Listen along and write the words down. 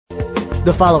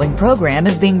The following program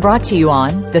is being brought to you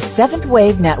on the Seventh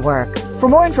Wave Network. For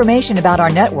more information about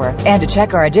our network and to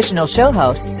check our additional show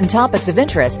hosts and topics of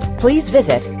interest, please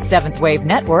visit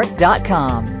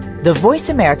seventhwavenetwork.com. The Voice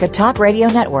America Talk Radio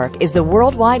Network is the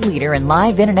worldwide leader in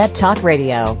live Internet talk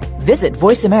radio. Visit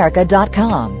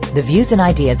voiceamerica.com. The views and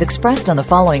ideas expressed on the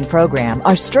following program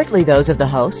are strictly those of the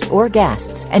host or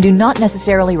guests and do not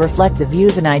necessarily reflect the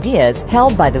views and ideas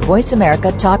held by the Voice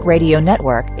America Talk Radio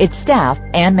Network, its staff,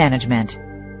 and management.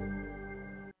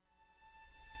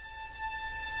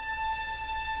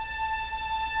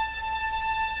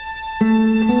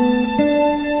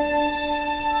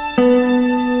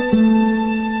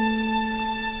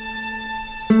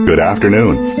 Good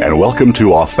afternoon, and welcome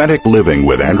to Authentic Living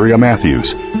with Andrea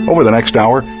Matthews. Over the next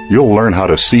hour, you'll learn how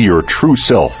to see your true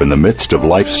self in the midst of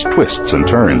life's twists and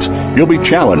turns. You'll be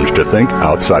challenged to think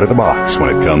outside of the box when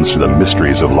it comes to the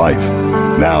mysteries of life.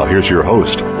 Now, here's your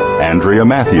host, Andrea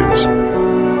Matthews.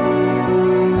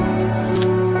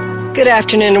 Good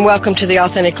afternoon and welcome to the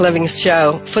Authentic Living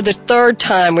Show. For the third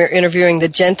time, we're interviewing the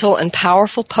gentle and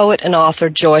powerful poet and author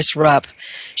Joyce Rupp.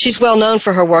 She's well known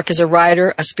for her work as a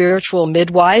writer, a spiritual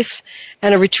midwife,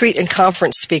 and a retreat and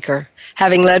conference speaker,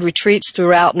 having led retreats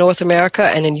throughout North America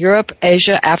and in Europe,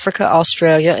 Asia, Africa,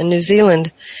 Australia, and New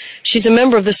Zealand. She's a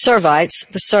member of the Servites,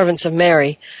 the Servants of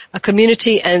Mary, a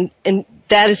community, and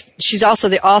she's also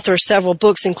the author of several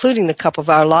books, including The Cup of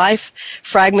Our Life,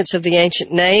 Fragments of the Ancient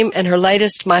Name, and her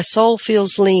latest, My Soul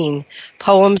Feels Lean,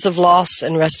 Poems of Loss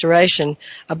and Restoration,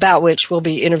 about which we'll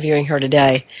be interviewing her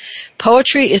today.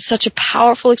 Poetry is such a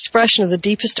powerful expression of the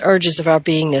deepest urges of our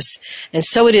beingness, and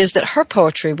so it is that her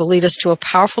poetry will lead us to a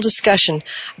powerful discussion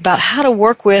about how to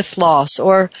work with loss,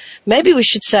 or maybe we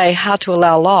should say how to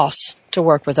allow loss to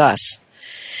work with us.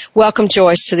 Welcome,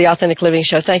 Joyce, to the Authentic Living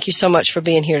Show. Thank you so much for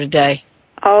being here today.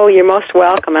 Oh, you're most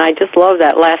welcome. And I just love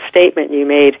that last statement you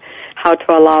made, how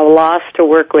to allow loss to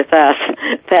work with us.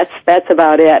 That's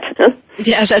about it.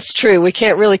 Yeah, that's true. We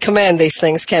can't really command these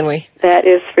things, can we? That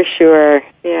is for sure.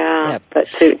 Yeah. Yep. But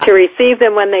to receive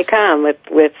them when they come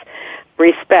with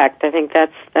respect, I think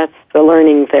that's the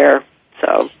learning there.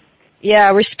 So.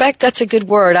 Yeah, respect, that's a good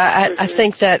word. I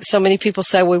think that so many people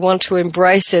say we want to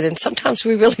embrace it, and sometimes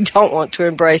we really don't want to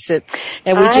embrace it,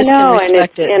 and we just can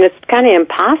respect it. And it's kind of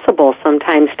impossible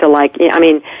sometimes to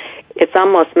it's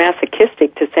almost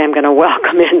masochistic to say I'm going to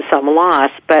welcome in some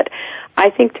loss, but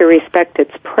I think to respect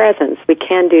its presence, we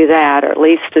can do that, or at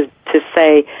least to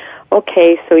say,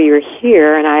 okay, so you're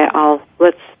here, and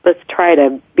let's try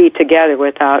to be together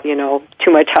without,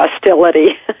 too much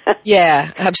hostility.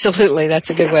 Yeah, absolutely. That's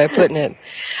a good way of putting it.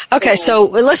 Okay, so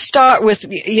let's start with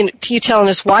you telling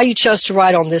us why you chose to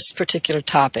write on this particular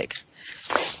topic.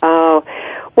 Oh,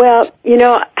 well,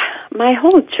 my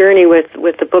whole journey with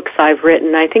the books I've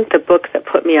written, I think the book that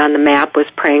put me on the map was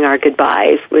Praying Our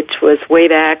Goodbyes, which was way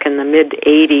back in the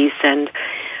mid-'80s, and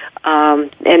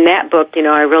in that book,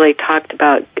 I really talked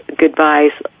about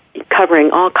goodbyes,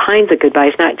 covering all kinds of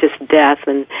goodbyes, not just death,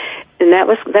 and that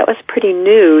was pretty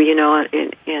new, in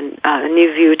a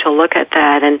new view to look at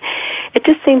that. And it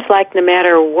just seems like no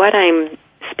matter what I'm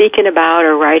speaking about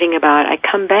or writing about, I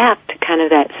come back to kind of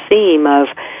that theme of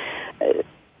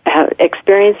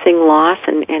experiencing loss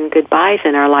and goodbyes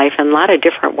in our life in a lot of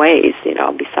different ways,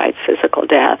 besides physical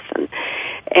death,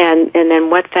 and then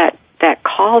what that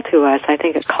call to us. I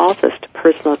think it calls us to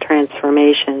personal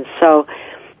transformation. So.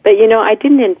 But, I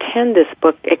didn't intend this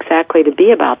book exactly to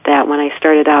be about that when I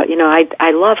started out.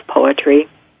 I love poetry,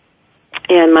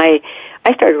 and I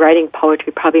started writing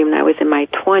poetry probably when I was in my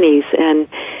 20s, and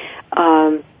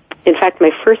in fact,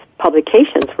 my first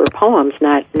publications were poems,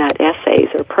 not essays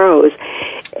or prose,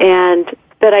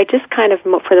 but I just kind of,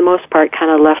 for the most part, kind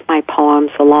of left my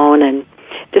poems alone and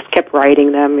just kept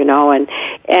writing them, and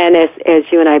as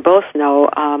you and I both know,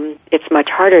 it's much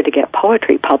harder to get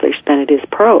poetry published than it is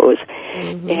prose.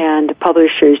 Mm-hmm. And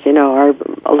publishers, are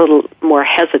a little more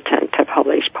hesitant to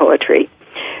publish poetry.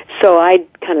 So I'd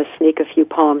kind of sneak a few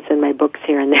poems in my books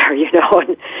here and there,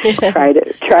 and try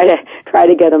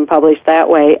to get them published that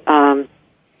way.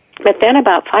 But then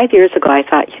about 5 years ago, I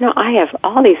thought, I have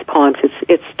all these poems.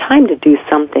 It's time to do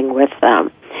something with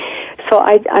them. So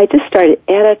I just started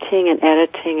editing, and I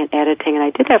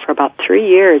did that for about 3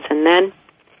 years. And then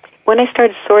when I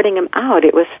started sorting them out,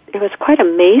 it was quite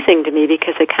amazing to me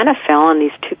because they kind of fell in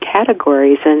these two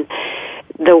categories. And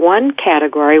the one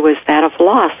category was that of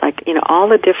loss, all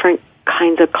the different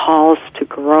kinds of calls to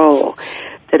grow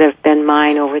that have been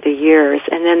mine over the years.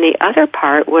 And then the other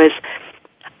part was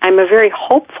I'm a very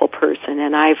hopeful person,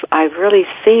 and I've really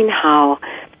seen how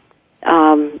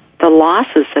the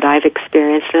losses that I've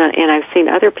experienced, and I've seen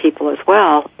other people as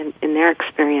well in their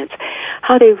experience,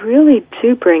 how they really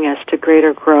do bring us to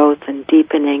greater growth and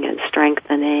deepening and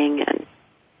strengthening and,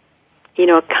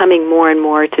 coming more and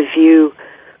more to view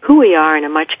who we are in a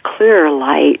much clearer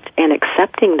light and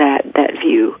accepting that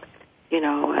view,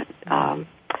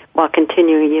 while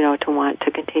continuing, to want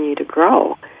to continue to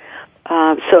grow.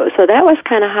 So that was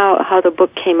kind of how the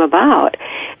book came about.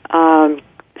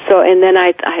 And then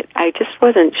I just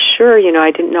wasn't sure,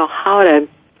 I didn't know how to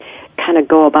kind of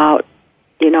go about,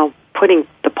 putting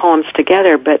the poems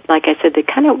together, but like I said, they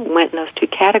kind of went in those two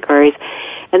categories.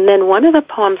 And then one of the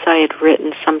poems I had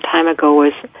written some time ago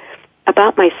was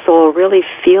about my soul really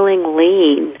feeling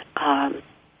lean, and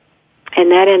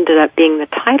that ended up being the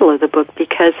title of the book,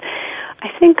 because I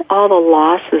think all the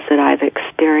losses that I've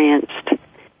experienced,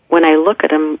 when I look at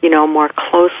them, more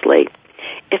closely,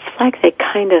 it's like they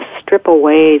kind of strip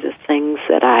away the things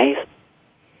that I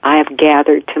have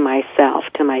gathered to myself,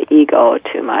 to my ego,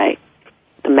 to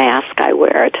the mask I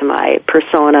wear, to my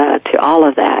persona, to all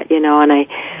of that,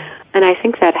 and I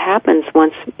think that happens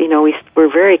once,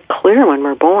 we're very clear when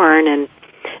we're born, and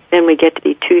then we get to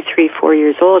be 2, 3, 4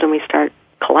 years old, and we start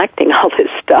collecting all this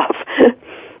stuff.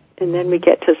 And then we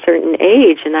get to a certain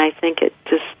age, and I think it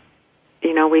just,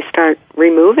 we start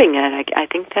removing it. I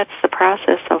think that's the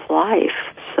process of life.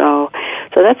 So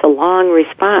that's a long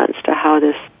response to how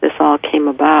this all came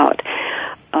about.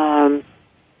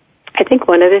 I think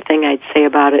one other thing I'd say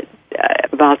about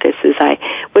this is I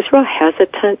was real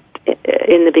hesitant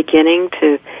in the beginning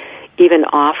to even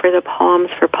offer the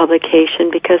poems for publication,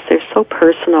 because they're so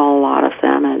personal, a lot of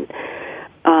them,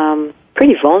 and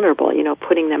pretty vulnerable,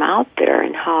 putting them out there,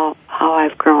 and how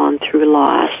I've grown through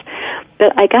loss.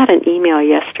 But I got an email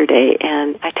yesterday,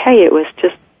 and I tell you, it was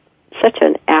just such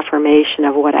an affirmation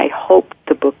of what I hoped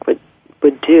the book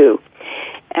would do.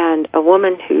 And a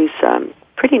woman who's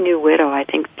pretty new widow, I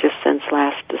think just since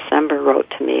last December, wrote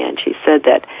to me, and she said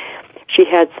that she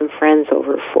had some friends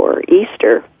over for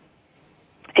Easter,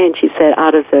 and she said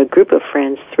out of the group of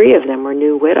friends, 3 of them were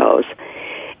new widows.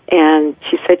 And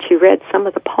she said she read some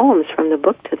of the poems from the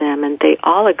book to them, and they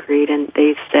all agreed, and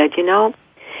they said,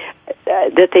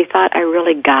 that they thought I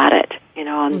really got it,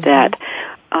 and that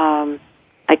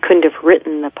I couldn't have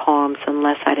written the poems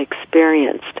unless I'd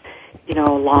experienced,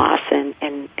 loss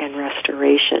and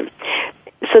restoration.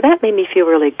 So that made me feel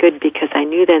really good, because I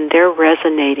knew then they're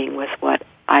resonating with what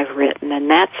I've written, and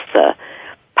that's the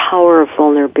power of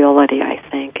vulnerability, I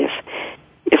think.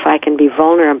 If I can be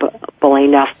vulnerable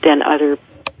enough, then other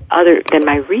than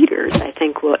my readers, I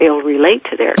think it'll relate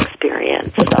to their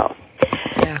experience.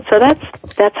 So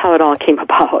that's how it all came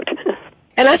about.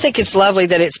 And I think it's lovely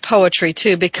that it's poetry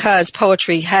too, because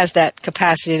poetry has that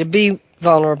capacity to be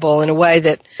vulnerable in a way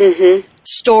that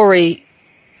story,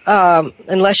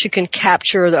 unless you can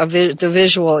capture the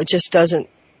visual, it just doesn't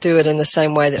do it in the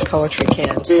same way that poetry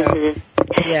can. So,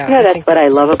 that's what I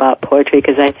love about poetry,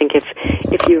 because I think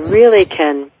if you really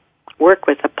can work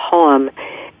with a poem,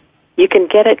 you can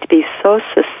get it to be so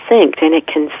succinct, and it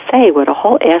can say what a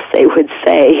whole essay would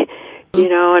say,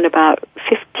 in about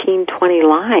 15, 20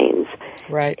 lines.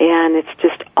 Right. And it's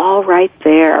just all right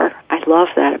there. I love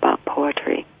that about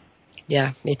poetry.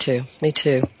 Yeah, me too.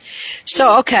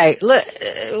 So, okay,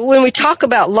 when we talk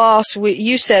about loss,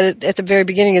 you said at the very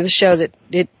beginning of the show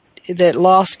that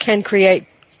loss can create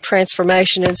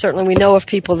transformation, and certainly we know of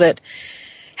people that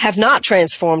have not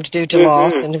transformed due to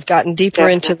loss and have gotten deeper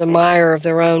into the mire of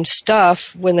their own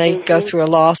stuff when they go through a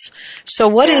loss. So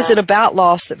what is it about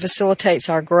loss that facilitates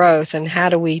our growth, and how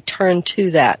do we turn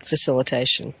to that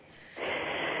facilitation?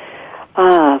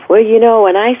 Well,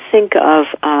 when I think of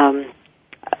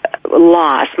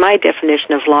loss, my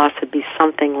definition of loss would be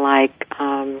something like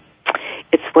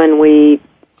it's when we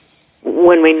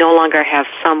no longer have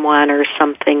someone or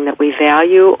something that we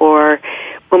value, or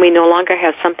when we no longer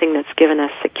have something that's given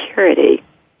us security.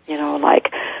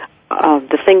 Like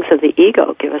the things of the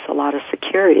ego give us a lot of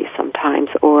security sometimes,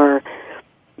 or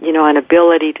an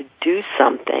ability to do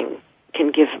something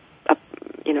can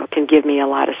give me a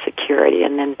lot of security,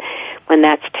 and then when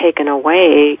that's taken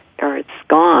away or it's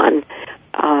gone,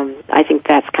 I think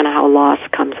that's kind of how loss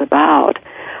comes about.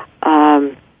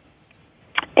 And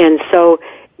so,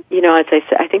 as I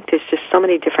said, I think there's just so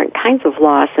many different kinds of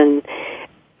loss, and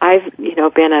I've,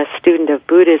 been a student of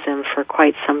Buddhism for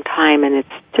quite some time, and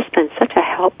it's just been such a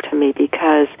help to me,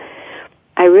 because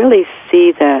I really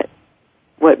see that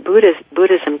what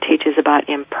Buddhism teaches about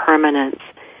impermanence,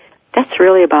 that's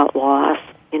really about loss.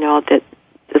 That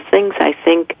the things I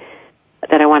think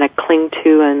that I want to cling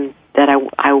to, and that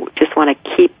I just want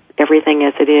to keep everything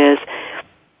as it is,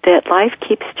 that life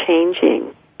keeps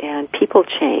changing, people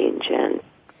change and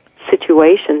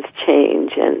situations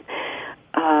change, and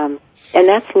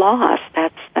that's loss.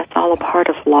 That's all a part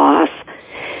of loss.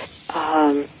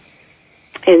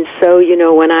 And so,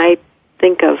 when I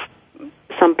think of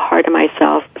some part of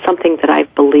myself, something that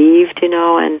I've believed,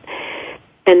 and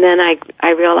then I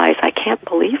realize I can't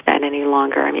believe that any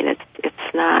longer. I mean,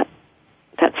 it's not,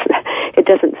 it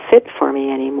doesn't fit for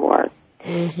me anymore.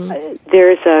 Mm-hmm.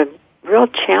 There's a real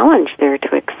challenge there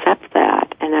to accept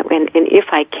that, and if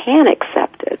I can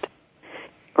accept it,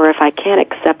 or if I can't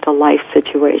accept a life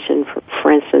situation,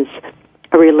 for instance,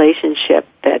 a relationship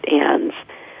that ends,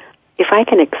 if I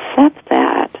can accept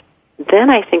that,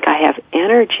 then I think I have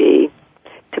energy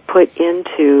to put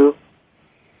into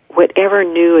whatever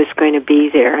new is going to be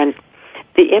there. And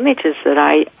the images that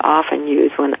I often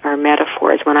use are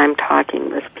metaphors when I'm talking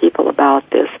with people about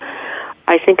this.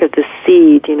 I think of the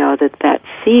seed, that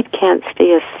seed can't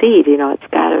stay a seed.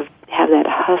 It's got to have that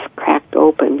husk cracked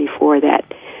open before that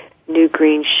new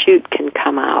green shoot can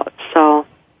come out. So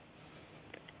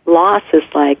loss is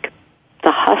like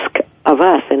the husk of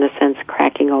us, in a sense,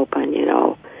 cracking open,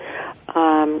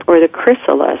 or the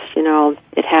chrysalis,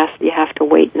 you have to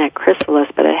wait in that chrysalis,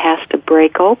 but it has to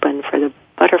break open for the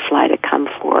butterfly to come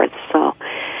forth. So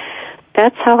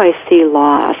that's how I see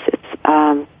loss.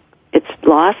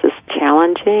 Loss is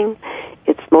challenging.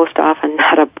 It's most often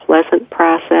not a pleasant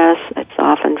process. It's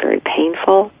often very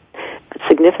painful.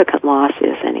 Significant loss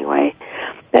is, anyway.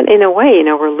 And in a way,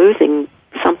 we're losing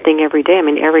something every day. I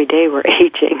mean, every day we're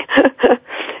aging.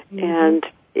 Mm-hmm. And,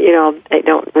 they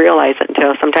don't realize it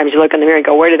until sometimes you look in the mirror and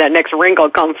go, where did that next wrinkle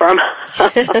come from?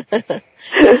 But,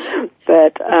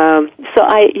 so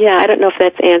I don't know if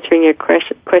that's answering your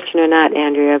question or not,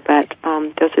 Andrea, but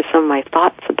those are some of my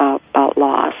thoughts about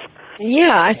loss.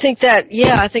 Yeah, I think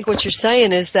what you're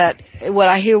saying is that what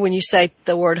I hear when you say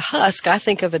the word husk, I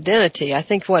think of identity. I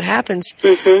think what happens,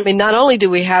 I mean, not only do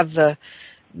we have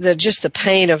just the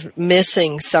pain of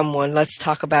missing someone, let's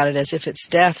talk about it as if it's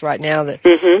death right now, that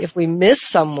if we miss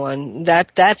someone,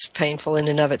 that's painful in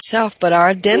and of itself, but our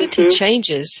identity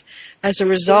changes as a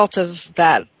result of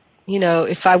that.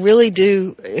 If I really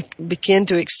do begin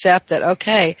to accept that,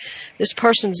 okay, this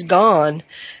person's gone,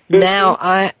 now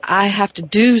I have to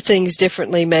do things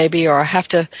differently maybe, or I have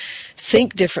to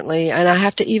think differently, and I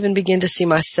have to even begin to see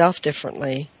myself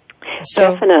differently.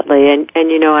 So, definitely, and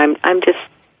I'm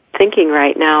just thinking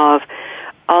right now of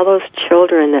all those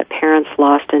children that parents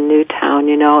lost in Newtown,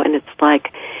 and it's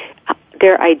like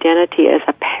their identity as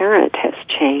a parent has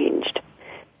changed.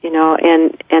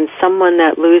 And someone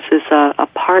that loses a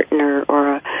partner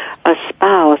or a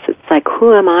spouse, it's like,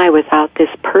 who am I without this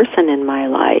person in my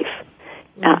life?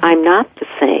 I'm not the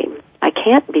same. I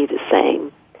can't be the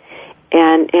same.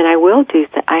 And I will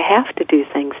I have to do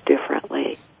things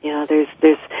differently.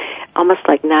 There's almost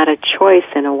like not a choice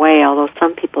in a way, although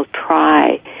some people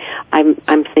try. I'm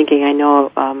thinking, I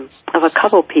know of a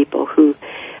couple people who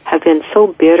have been so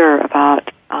bitter about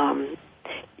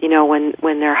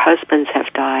when their husbands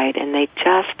have died, and they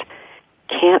just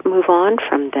can't move on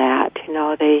from that.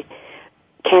 They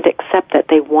can't accept that.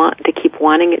 They want to keep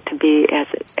wanting it to be as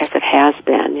it has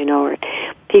been, or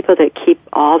people that keep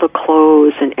all the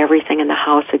clothes and everything in the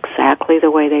house exactly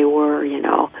the way they were,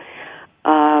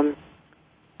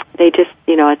 they just,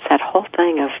 it's that whole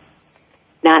thing of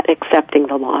not accepting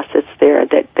the loss that's there,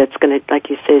 that's going to, like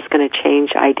you say, is going to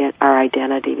change our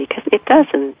identity, because it does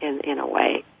in a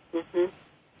way. Mm-hmm.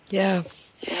 Yeah.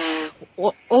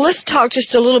 Well, let's talk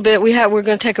just a little bit. We're going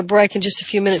to take a break in just a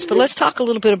few minutes, but let's talk a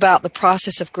little bit about the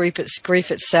process of grief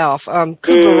itself.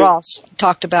 Kubler-Ross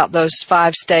talked about those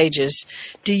 5 stages.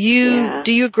 Do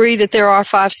you agree that there are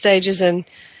 5 stages, and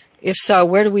if so,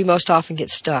 where do we most often get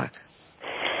stuck?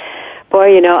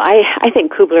 Boy, I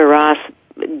think Kubler-Ross,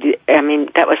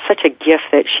 that was such a gift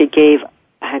that she gave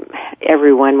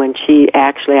everyone when she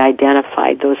actually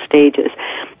identified those stages.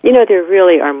 There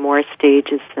really are more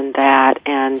stages than that,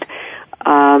 and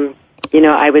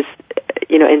I was,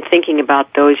 in thinking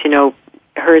about those,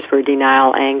 hers were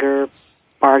denial, anger,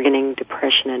 bargaining,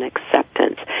 depression, and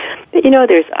acceptance. But,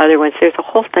 there's other ones. There's a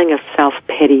whole thing of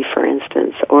self-pity, for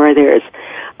instance, or there's,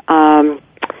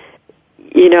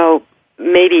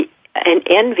 maybe an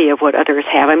envy of what others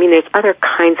have. There's other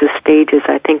kinds of stages,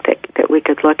 I think, that we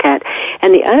could look at.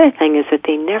 And the other thing is that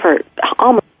they never,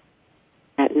 almost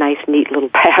that nice, neat little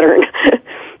pattern.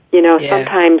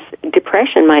 Sometimes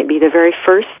depression might be the very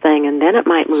first thing, and then it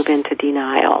might move into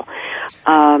denial.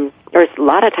 Or a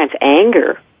lot of times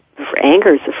anger.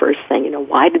 Anger is the first thing.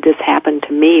 Why did this happen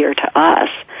to me or to us?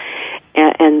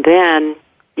 And then,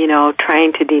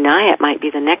 trying to deny it might be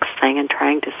the next thing, and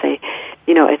trying to say,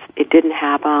 it didn't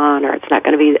happen, or it's not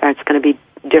going to be, or it's going to be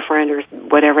different or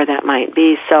whatever that might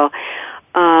be. So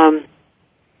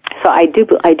I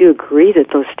do agree that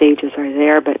those stages are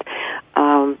there, but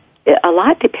a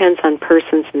lot depends on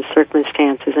persons and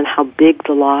circumstances and how big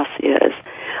the loss is.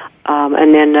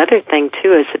 And then another thing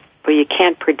too is that, well, you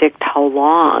can't predict how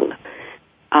long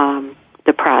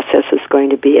the process is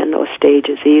going to be in those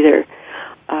stages either.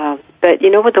 But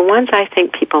the ones I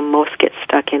think people most get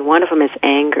stuck in, one of them is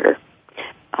anger.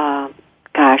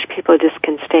 People just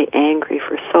can stay angry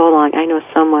for so long. I know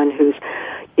someone whose,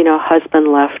 husband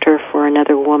left her for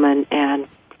another woman, and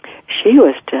she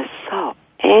was just so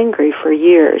angry for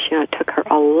years. It took her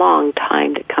a long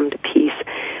time to come to peace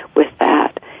with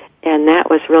that. And that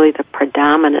was really the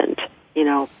predominant,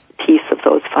 piece of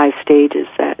those 5 stages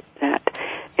that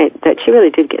she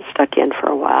really did get stuck in for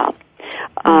a while.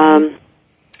 And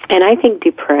I think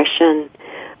depression,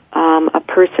 a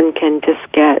person can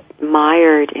just get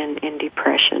mired in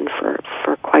depression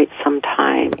for quite some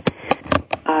time.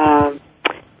 And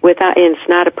it's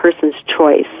not a person's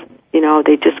choice.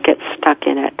 They just get stuck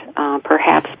in it,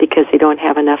 perhaps because they don't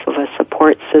have enough of a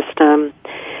support system,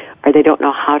 or they don't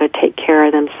know how to take care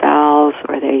of themselves,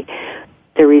 or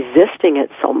they're resisting it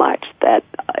so much that,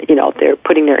 they're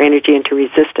putting their energy into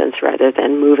resistance rather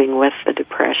than moving with the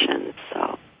depression.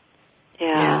 So,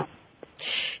 yeah.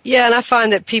 Yeah, and I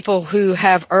find that people who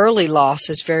have early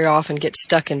losses very often get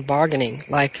stuck in bargaining,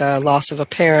 like loss of a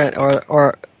parent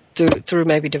or through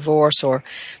maybe divorce or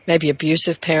maybe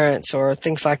abusive parents or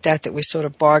things like that we sort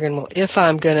of bargain. Well, if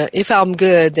I'm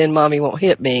good, then mommy won't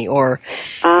hit me, or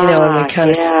and we kind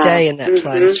of stay in that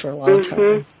place for a long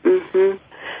time. Mm-hmm.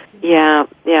 Yeah.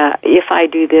 If I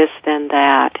do this, then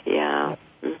that. Yeah.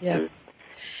 Mm-hmm. Yeah.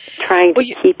 Trying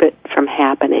to keep it from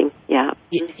happening. Yeah.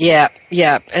 Yeah.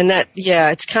 And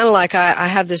it's kind of like I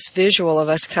have this visual of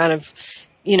us kind of,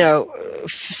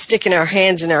 sticking our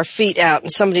hands and our feet out,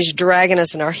 and somebody's dragging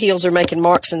us and our heels are making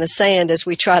marks in the sand as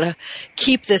we try to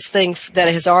keep this thing that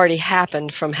has already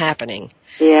happened from happening.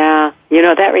 Yeah.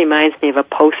 That reminds me of a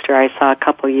poster I saw a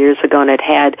couple of years ago, and it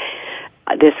had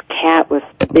this cat with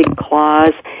big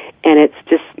claws, and it's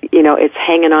just, it's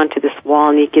hanging onto this wall,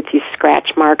 and you get these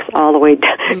scratch marks all the way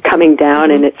coming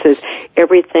down, and it says,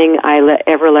 everything I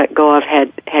ever let go of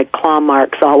had claw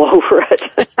marks all over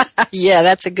it. Yeah,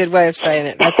 that's a good way of saying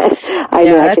it. I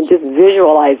can just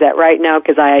visualize that right now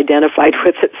because I identified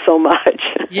with it so much.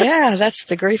 Yeah, that's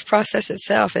the grief process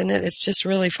itself, isn't it? It's just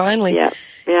really finally, yeah.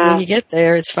 When you get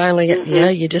there, it's finally,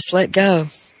 you just let go.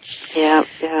 Yeah.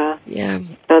 So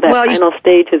that final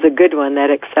stage is a good one, that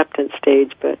acceptance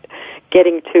stage, but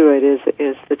getting to it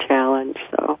is the challenge.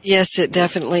 So yes, it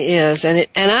definitely is, and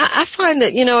I find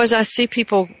that as I see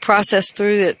people process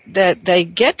through it, that they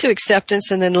get to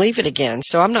acceptance and then leave it again.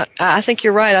 So I think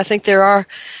you're right. I think there are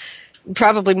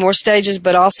probably more stages,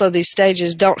 but also these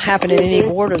stages don't happen in any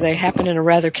order. They happen in a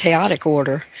rather chaotic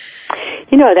order.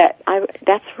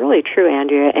 That's really true,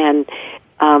 Andrea, and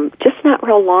just not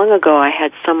real long ago, I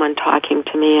had someone talking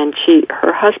to me, and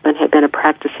her husband had been a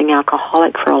practicing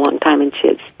alcoholic for a long time, and she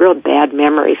had real bad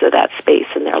memories of that space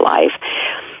in their life.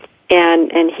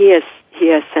 And he has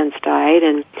since died,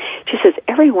 and she says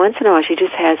every once in a while she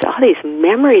just has all these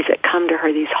memories that come to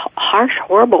her, these harsh,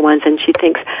 horrible ones, and she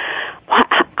thinks, well,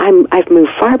 I've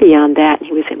moved far beyond that, and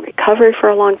he was in recovery for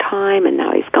a long time, and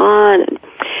now he's gone,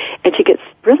 and she gets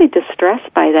really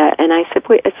distressed by that. And I said,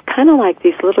 wait, it's kind of like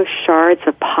these little shards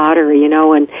of pottery,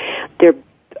 and they're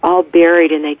all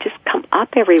buried, and they just come up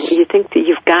everywhere. You think that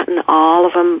you've gotten all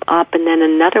of them up, and then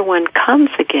another one comes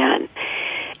again.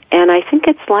 And I think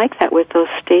it's like that with those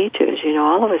stages.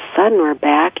 All of a sudden we're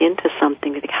back into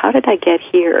something. Like, how did I get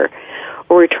here?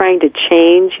 Or we're trying to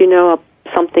change,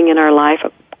 something in our life,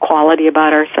 a quality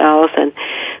about ourselves. And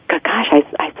gosh,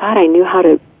 I thought I knew how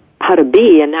to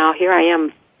be, and now here I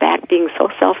am back being so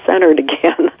self-centered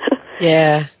again.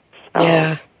 Yeah.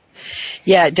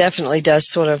 Yeah, it definitely does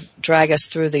sort of drag us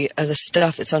through the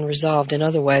stuff that's unresolved in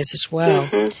other ways as well.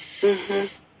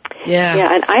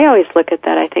 Yeah, and I always look at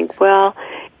that. I think, well,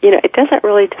 it doesn't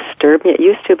really disturb me. It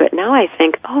used to, but now I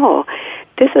think, oh,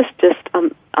 this is just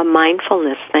a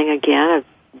mindfulness thing again, of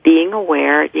being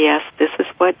aware, yes, this is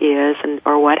what is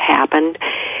or what happened,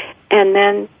 and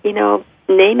then,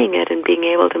 naming it and being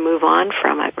able to move on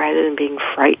from it rather than being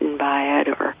frightened by it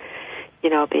or,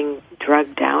 being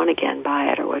drugged down again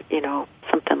by it or what,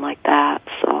 something like that.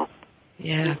 So.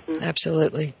 Yeah,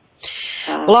 absolutely.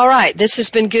 Well, all right. This has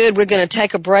been good. We're going to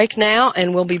take a break now,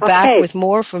 and we'll be back with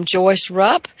more from Joyce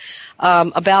Rupp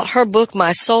about her book,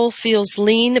 My Soul Feels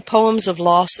Lean, Poems of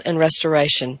Loss and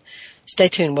Restoration. Stay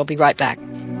tuned. We'll be right back.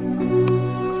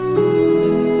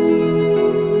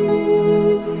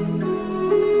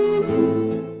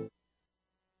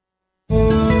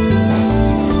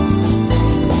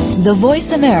 the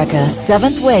Voice America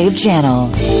 7th Wave Channel.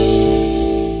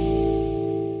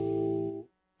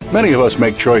 Many of us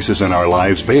make choices in our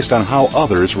lives based on how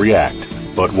others react.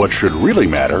 But what should really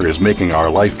matter is making our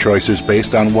life choices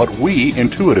based on what we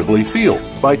intuitively feel.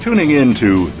 By tuning in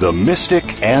to The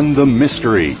Mystic and the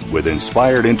Mystery with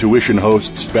Inspired Intuition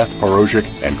hosts Beth Porozhik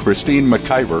and Christine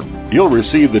McIver, you'll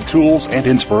receive the tools and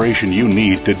inspiration you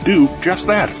need to do just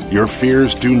that. Your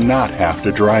fears do not have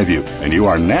to drive you, and you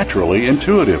are naturally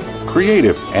intuitive,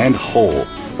 creative, and whole.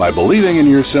 By believing in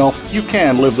yourself, you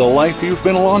can live the life you've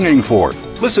been longing for.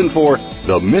 Listen for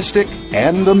The Mystic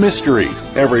and the Mystery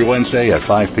every Wednesday at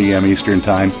 5 p.m. Eastern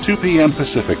Time, 2 p.m.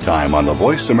 Pacific Time on the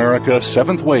Voice America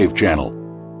 7th Wave Channel.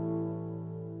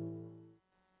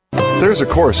 There's a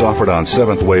course offered on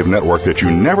 7th Wave Network that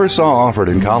you never saw offered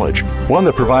in college. One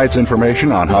that provides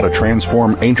information on how to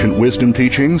transform ancient wisdom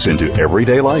teachings into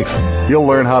everyday life. You'll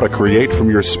learn how to create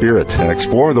from your spirit and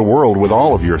explore the world with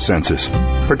all of your senses.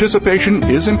 Participation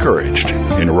is encouraged.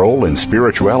 Enroll in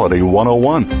Spirituality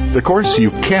 101, the course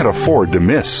you can't afford to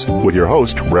miss, with your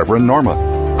host, Reverend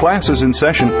Norma. Class is in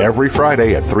session every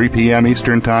Friday at 3 p.m.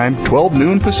 Eastern Time, 12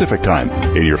 noon Pacific Time,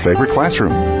 in your favorite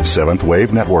classroom, 7th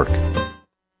Wave Network.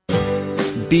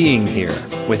 Being Here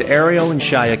with Ariel and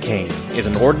Shia Kane is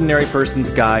an ordinary person's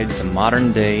guide to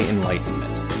modern-day enlightenment.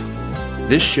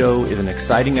 This show is an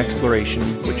exciting exploration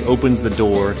which opens the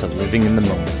door to living in the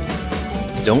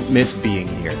moment. Don't miss Being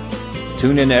Here.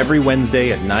 Tune in every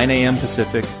Wednesday at 9 a.m.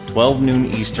 Pacific, 12 noon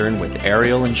Eastern with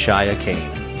Ariel and Shia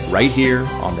Kane, right here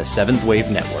on the 7th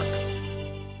Wave Network.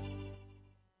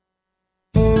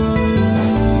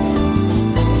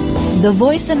 The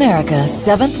Voice America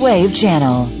 7th Wave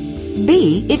Channel.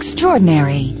 Be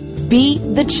extraordinary. Be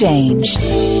the change.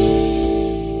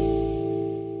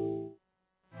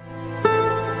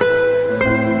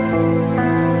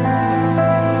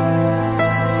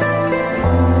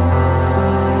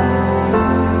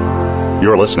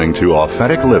 You're listening to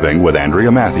Authentic Living with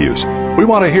Andrea Matthews. We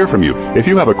want to hear from you. If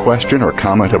you have a question or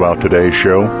comment about today's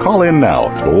show, call in now,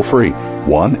 toll free,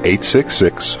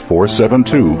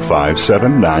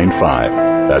 1-866-472-5795.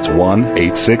 That's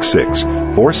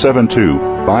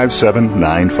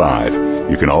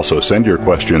 1-866-472-5795. You can also send your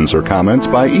questions or comments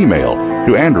by email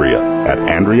to Andrea at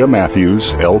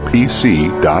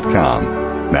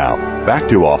AndreaMatthewsLPC.com. Now, back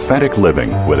to Authentic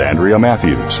Living with Andrea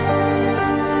Matthews.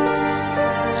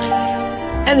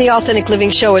 And the Authentic Living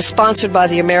Show is sponsored by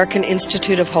the American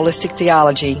Institute of Holistic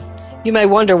Theology. You may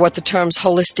wonder what the terms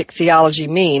holistic theology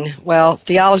mean. Well,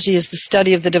 theology is the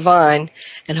study of the divine,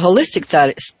 and holistic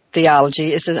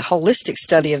theology is a holistic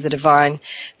study of the divine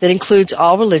that includes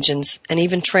all religions and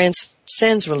even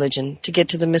transcends religion to get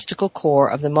to the mystical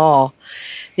core of them all.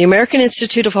 The American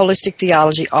Institute of Holistic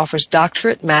Theology offers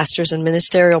doctorate, master's, and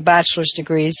ministerial bachelor's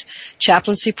degrees,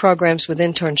 chaplaincy programs with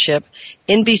internship,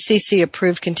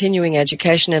 NBCC-approved continuing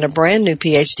education, and a brand new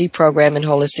PhD program in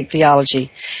holistic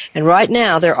theology. And right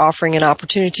now, they're offering an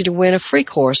opportunity to win a free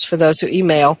course for those who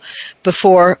email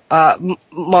before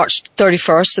March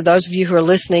 31st. So those of you who are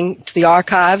listening to the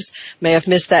archives may have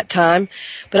missed that time.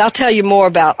 But I'll tell you more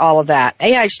about all of that.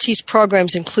 AIHT's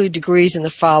programs include degrees in the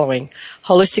following: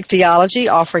 holistic theology,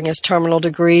 offering as terminal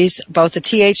degrees both a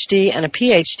THD and a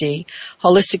PhD,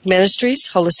 holistic ministries,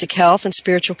 holistic health and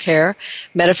spiritual care,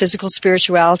 metaphysical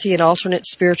spirituality and alternate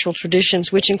spiritual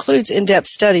traditions, which includes in-depth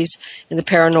studies in the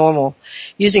paranormal.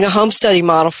 Using a home study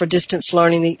model for distance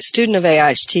learning, the student of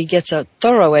AIHT gets a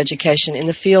thorough education in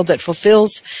the field that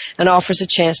fulfills and offers a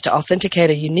chance to authenticate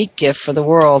a unique gift for the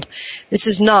world. This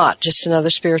is not just another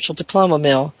spiritual diploma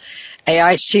mill.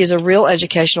 AIHT is a real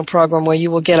educational program where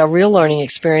you will get a real learning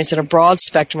experience in a broad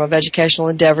spectrum of educational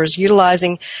endeavors,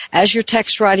 utilizing as your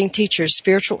text writing teachers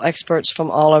spiritual experts from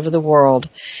all over the world.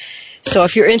 So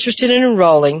if you're interested in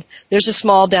enrolling, there's a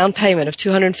small down payment of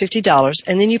 $250,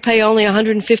 and then you pay only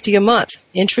 $150 a month,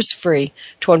 interest-free,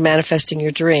 toward manifesting your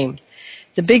dream.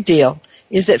 The big deal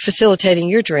is that facilitating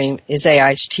your dream is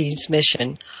AIHT's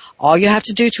mission. All you have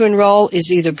to do to enroll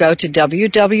is either go to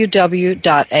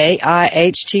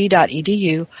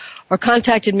www.aiht.edu or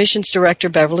contact Admissions Director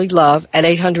Beverly Love at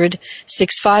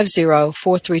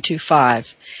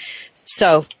 800-650-4325.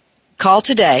 So call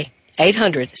today,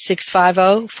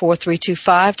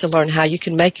 800-650-4325, to learn how you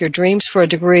can make your dreams for a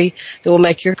degree that will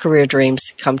make your career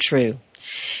dreams come true.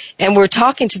 And we're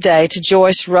talking today to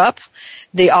Joyce Rupp,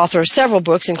 the author of several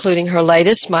books, including her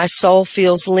latest, My Soul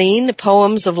Feels Lean,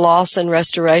 Poems of Loss and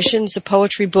Restoration. It's a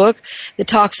poetry book that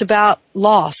talks about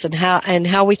loss and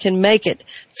how we can make it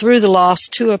through the loss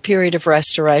to a period of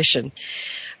restoration.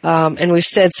 And we've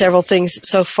said several things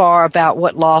so far about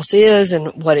what loss is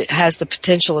and what it has the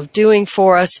potential of doing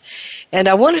for us. And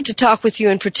I wanted to talk with you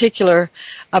in particular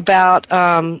about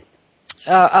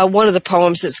one of the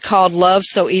poems that's called Love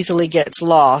So Easily Gets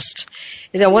Lost.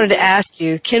 And I wanted to ask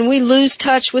you, can we lose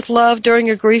touch with love during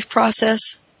a grief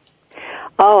process?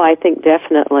 Oh, I think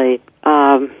definitely.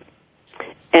 And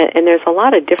there's a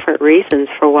lot of different reasons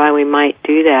for why we might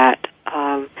do that.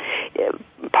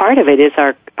 Part of it is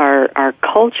our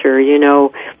culture. You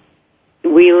know,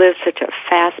 we live such a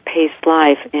fast-paced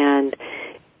life, and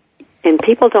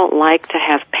people don't like to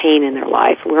have pain in their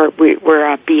life.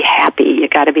 We're a be happy, you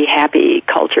got to be happy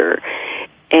culture,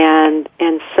 and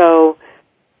so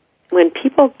when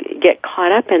people get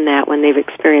caught up in that when they've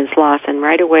experienced loss, and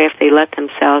right away if they let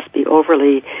themselves be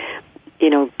overly,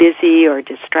 busy or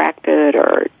distracted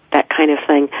or that kind of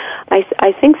thing,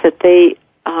 I think that they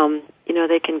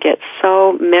can get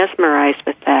so mesmerized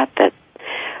with that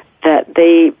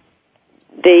they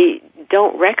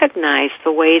don't recognize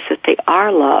the ways that they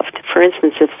are loved. For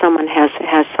instance, if someone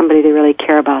has somebody they really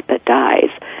care about that dies,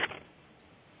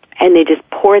 and they just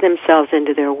pour themselves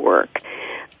into their work,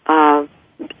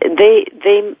 they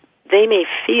may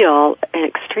feel an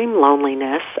extreme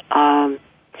loneliness.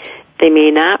 They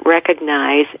may not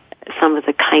recognize some of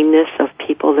the kindness of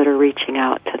people that are reaching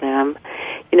out to them.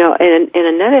 And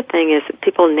another thing is that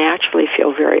people naturally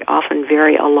feel very often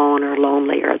very alone or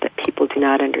lonely, or that people do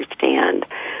not understand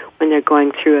when they're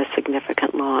going through a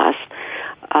significant loss.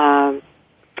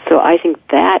 So I think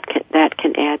that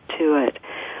can add to it.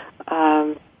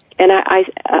 And I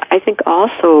think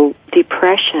also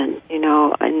depression,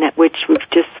 and that which we've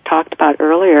just talked about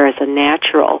earlier, as a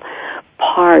natural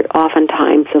part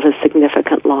oftentimes of a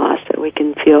significant loss, that we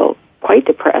can feel quite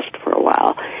depressed for a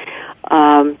while.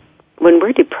 When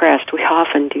we're depressed, we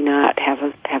often do not have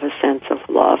a sense of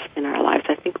love in our lives.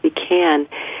 I think it can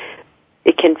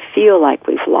feel like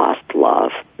we've lost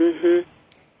love. Mm-hmm.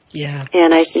 Yeah.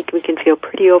 And I think we can feel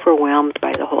pretty overwhelmed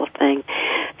by the whole thing.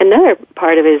 Another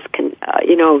part of it is,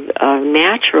 a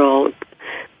natural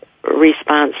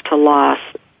response to loss,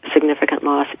 significant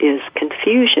loss, is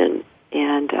confusion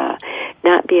and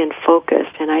not being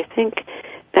focused. And I think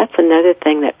that's another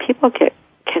thing that people can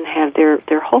have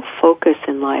their whole focus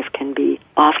in life can be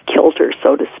off kilter,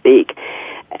 so to speak,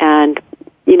 and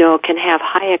can have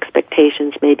high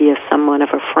expectations maybe of someone,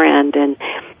 of a friend, and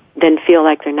then feel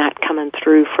like they're not coming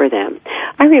through for them.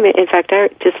 I remember, in fact,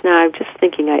 I'm just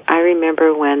thinking, I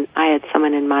remember when I had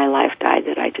someone in my life die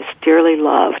that I just dearly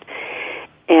loved,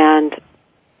 and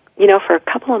for a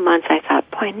couple of months I thought,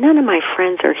 boy, none of my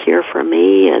friends are here for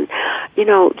me, and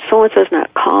so-and-so's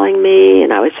not calling me,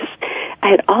 and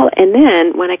and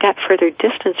then when I got further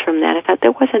distance from that, I thought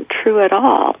that wasn't true at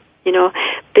all.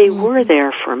 They were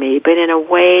there for me, but in a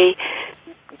way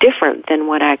different than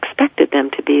what I expected them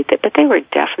to be, but they were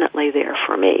definitely there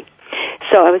for me.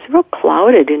 So I was real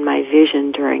clouded in my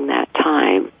vision during that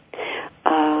time.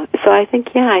 So I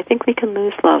think we can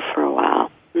lose love for a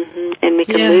while. Mm-hmm. And we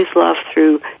can lose love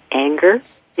through anger.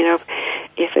 If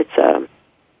it's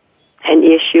an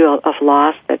issue of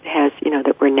loss that has,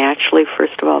 that we're naturally,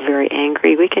 first of all, very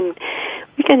angry, we can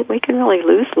really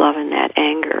lose love in that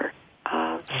anger.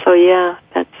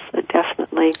 That's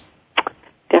definitely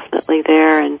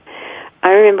there. And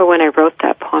I remember when I wrote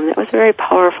that poem, that was a very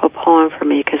powerful poem for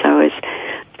me, because I was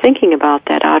thinking about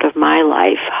that out of my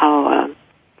life, how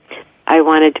I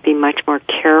wanted to be much more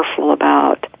careful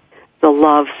about the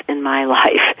loves in my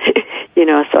life,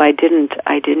 so I didn't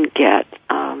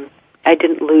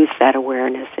lose that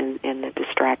awareness in the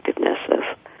distractedness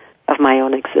of my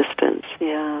own existence.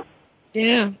 Yeah,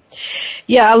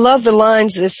 I love the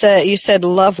lines that say, you said,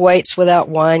 love waits without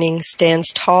whining,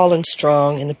 stands tall and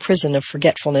strong in the prison of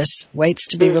forgetfulness, waits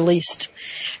to be released.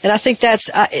 And I think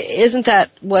isn't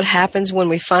that what happens when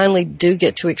we finally do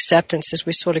get to acceptance, is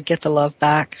we sort of get the love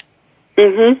back?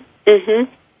 Mm-hmm. Mm-hmm.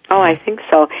 Oh, I think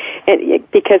so.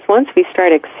 Because once we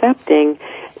start accepting,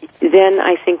 then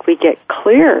I think we get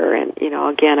clearer, and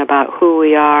again, about who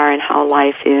we are and how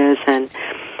life is,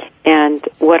 and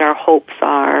what our hopes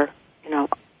are,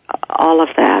 all of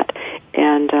that,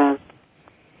 and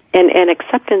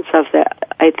acceptance of that.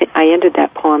 I ended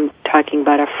that poem talking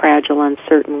about a fragile,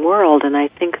 uncertain world, and I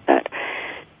think that's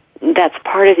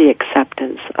part of the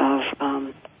acceptance of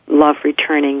love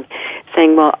returning,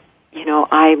 saying, well,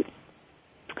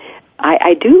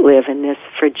 I do live in this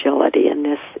fragility and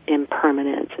this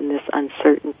impermanence and this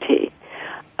uncertainty.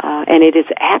 And it is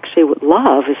actually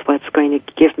love is what's going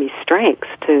to give me strength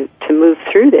to move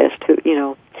through this,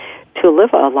 to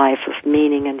live a life of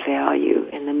meaning and value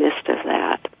in the midst of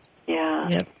that. Yeah.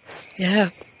 Yep. Yeah.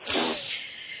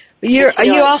 You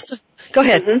also go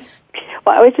ahead. Mm-hmm.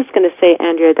 Well, I was just going to say,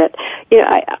 Andrea, that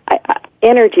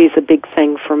energy is a big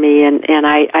thing for me, and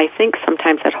I think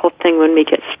sometimes that whole thing when we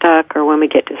get stuck or when we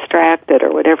get distracted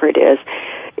or whatever it is,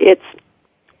 it's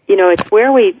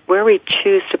where we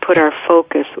choose to put our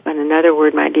focus, and another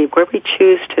word might be where we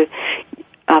choose to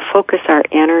focus our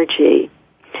energy.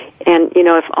 And,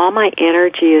 if all my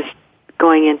energy is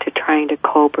going into trying to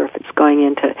cope, or if it's going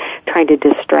into trying to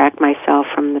distract myself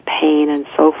from the pain and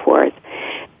so forth,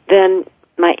 then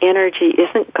my energy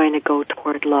isn't going to go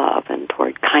toward love and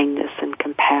toward kindness and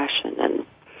compassion and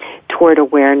toward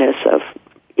awareness of,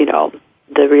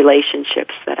 the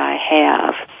relationships that I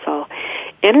have. So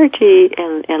energy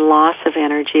and loss of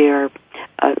energy, or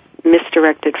a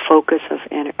misdirected focus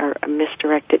or a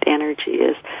misdirected energy,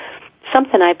 is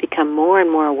something I've become more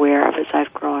and more aware of as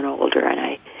I've grown older. And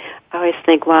I always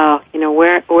think, wow,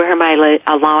 where am I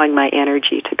allowing my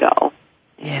energy to go?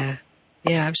 Yeah.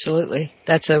 Yeah, absolutely.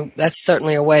 That's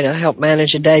certainly a way to help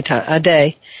manage a day.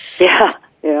 Yeah.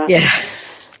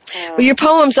 Well, your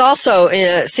poems also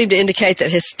seem to indicate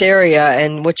that hysteria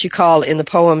and what you call in the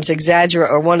poems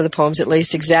or one of the poems at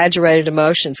least, exaggerated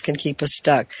emotions can keep us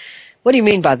stuck. What do you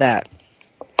mean by that?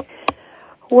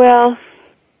 Well,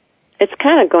 it's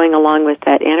kind of going along with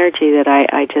that energy that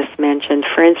I just mentioned.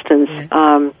 For instance,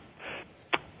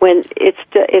 when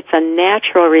it's a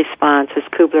natural response, as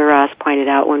Kubler-Ross pointed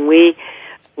out, when we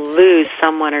lose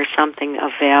someone or something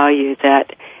of value,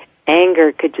 that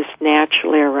anger could just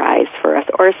naturally arise for us,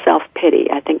 or self-pity.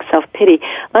 I think self-pity,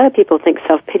 a lot of people think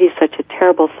self-pity is such a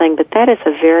terrible thing, but that is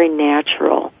a very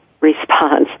natural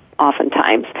response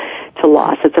oftentimes to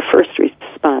loss. It's a first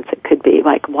response. It could be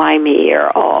like, why me?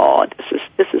 Or, oh,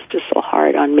 this is just so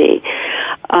hard on me.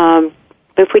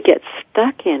 But if we get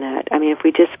stuck in it, if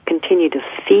we just continue to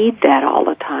feed that all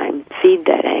the time, feed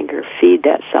that anger, feed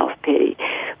that self-pity,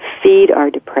 feed our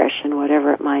depression,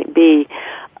 whatever it might be,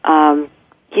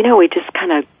 we just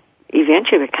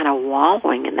eventually we're kind of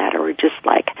wallowing in that, or we're just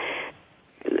like,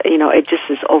 it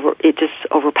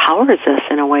just overpowers us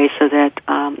in a way so that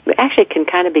we actually can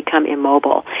kind of become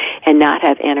immobile and not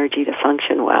have energy to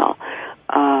function well,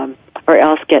 or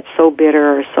else get so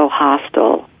bitter or so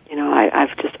hostile.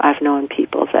 I've known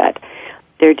people that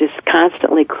they're just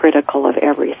constantly critical of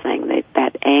everything.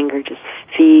 That anger just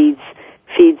feeds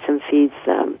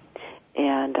them,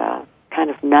 and kind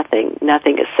of nothing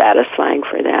is satisfying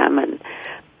for them, and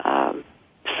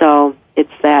so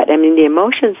it's that. The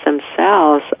emotions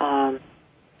themselves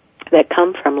that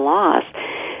come from loss,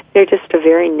 they're just a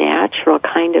very natural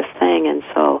kind of thing, and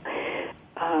so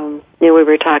we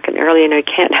were talking earlier, you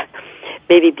can't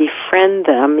maybe befriend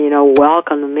them,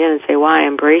 welcome them in and say, well, I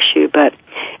embrace you, but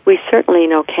we certainly,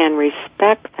 can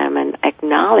respect them and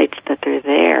acknowledge that they're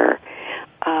there,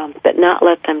 but not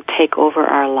let them take over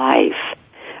our life.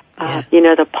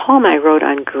 The poem I wrote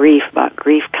on grief, about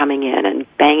grief coming in and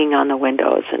banging on the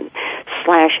windows and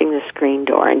slashing the screen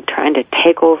door and trying to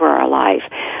take over our life,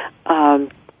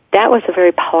 that was a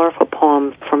very powerful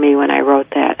poem for me when I wrote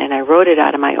that, and I wrote it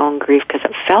out of my own grief because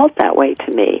it felt that way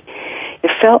to me.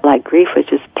 It felt like grief was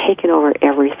just taking over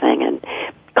everything and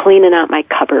cleaning out my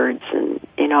cupboards, and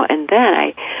then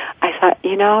I thought,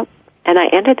 and I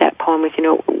ended that poem with,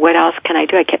 what else can I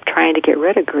do? I kept trying to get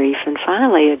rid of grief, and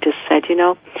finally it just said,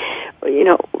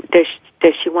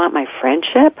 does she want my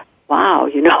friendship? Wow,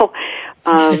 in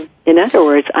other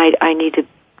words, I need to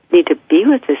be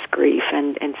with this grief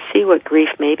and see what grief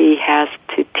maybe has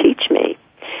to teach me,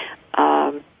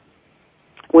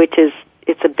 which is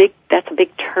that's a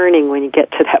big turning when you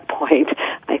get to that point,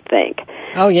 I think.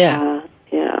 Oh yeah.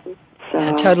 So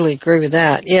I totally agree with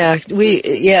that. Yeah,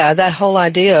 that whole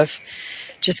idea of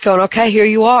just going, okay, here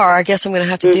you are. I guess I'm going to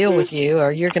have to deal with you,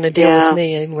 or you're going to deal with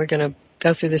me, and we're going to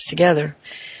go through this together.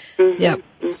 Mm-hmm. Yep.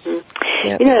 Mm-hmm.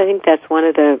 Yep. I think that's one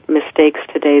of the mistakes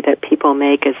today that people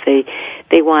make, is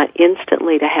they want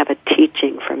instantly to have a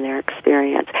teaching from their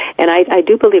experience, and I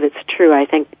do believe it's true. I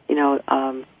think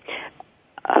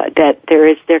that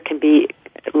there can be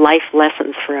life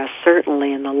lessons for us,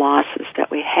 certainly in the losses that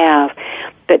we have,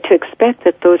 but to expect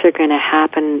that those are going to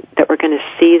happen, that we're going to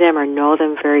see them or know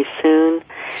them very soon,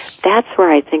 that's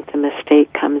where I think the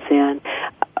mistake comes in.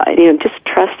 Just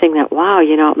trusting that, wow,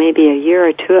 maybe a year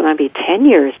or two, it might be 10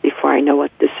 years before I know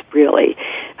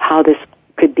how this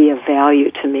could be of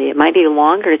value to me. It might be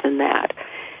longer than that.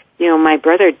 My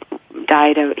brother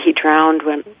died. He drowned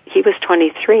when he was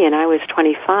 23 and I was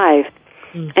 25.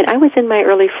 Mm-hmm. And I was in my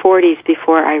early 40s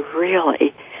before I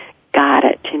really got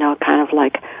it, kind of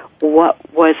like, what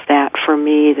was that for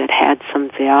me that had some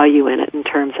value in it in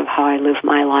terms of how I live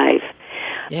my life?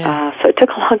 Yeah. So it took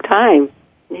a long time,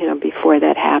 before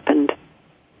that happened.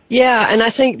 Yeah, and I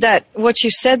think that what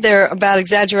you said there about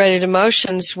exaggerated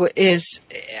emotions is,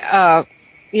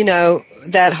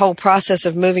 that whole process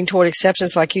of moving toward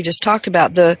acceptance like you just talked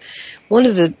about. One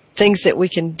of the things that we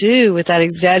can do with that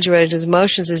exaggerated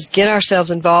emotions is get ourselves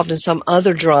involved in some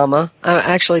other drama. I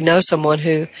actually know someone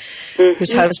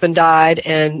whose husband died,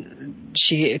 and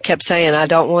she kept saying, I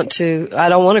don't want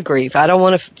to grieve. I don't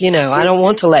want to, I don't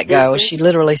want to let go. She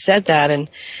literally said that. And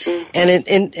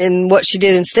what she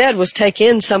did instead was take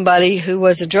in somebody who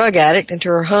was a drug addict into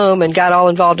her home and got all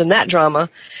involved in that drama.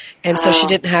 And so she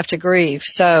didn't have to grieve.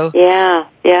 So yeah,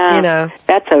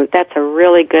 that's a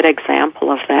really good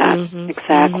example of that. Mm-hmm,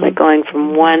 exactly, going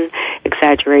from one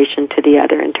exaggeration to the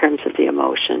other in terms of the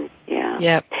emotion. Yeah.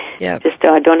 Yep. Just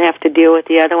I don't have to deal with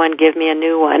the other one. Give me a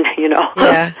new one.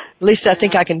 Yeah. At least I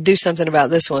think I can do something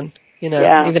about this one.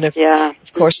 Even if,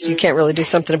 of course, you can't really do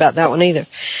something about that one either.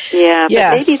 Yeah,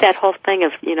 but maybe that whole thing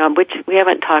of, which we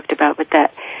haven't talked about with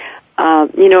that,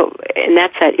 and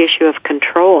that's that issue of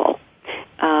control.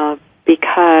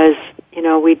 Because,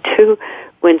 we do,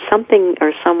 when something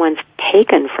or someone's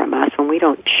taken from us, when we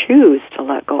don't choose to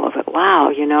let go of it,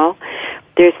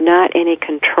 there's not any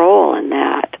control in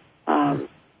that,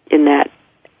 in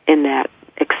that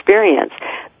experience.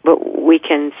 But we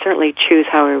can certainly choose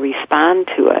how we respond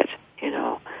to it,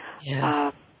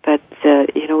 Yeah. But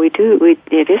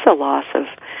it is a loss of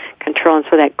control, and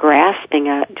so that grasping,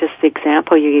 just the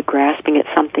example you grasping at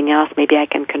something else, maybe I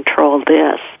can control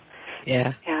this.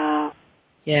 Yeah.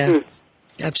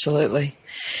 Absolutely.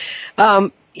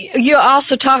 You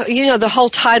also talk, the whole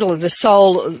title of The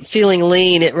Soul, Feeling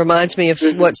Lean, it reminds me of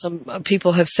what some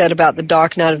people have said about the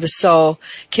dark night of the soul.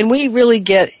 Can we really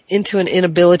get into an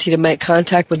inability to make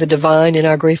contact with the divine in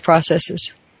our grief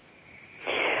processes?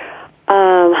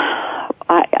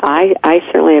 I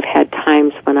certainly have had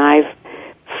times when I've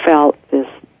felt this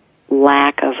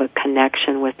lack of a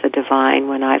connection with the divine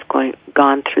when I've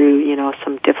gone through,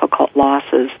 some difficult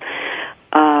losses,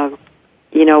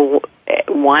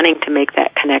 wanting to make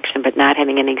that connection but not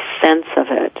having any sense of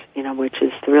it, which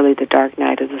is really the dark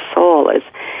night of the soul. Is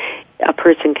a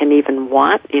person can even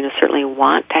certainly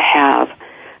want to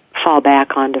fall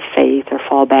back onto faith or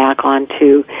fall back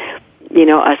onto,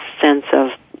 a sense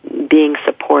of being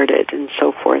supported and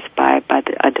so forth by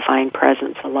a divine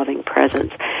presence, a loving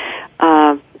presence.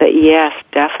 But yes,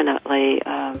 definitely,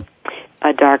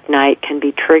 a dark night can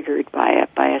be triggered by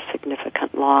a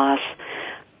significant loss.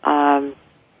 And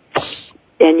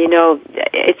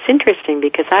it's interesting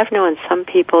because I've known some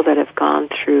people that have gone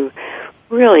through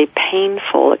really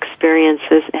painful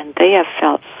experiences and they have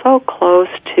felt so close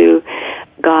to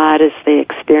God as they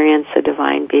experience a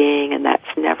divine being, and that's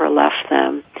never left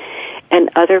them. And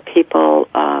other people,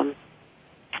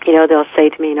 they'll say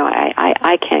to me,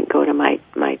 I can't go to my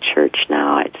church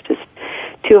now. It's just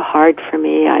too hard for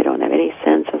me. I don't have any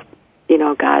sense of,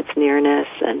 God's nearness.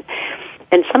 And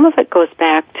some of it goes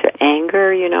back to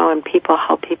anger, and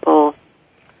how people,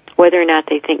 whether or not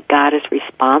they think God is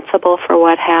responsible for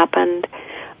what happened,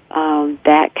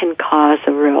 that can cause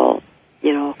a real,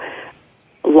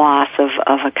 loss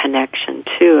of a connection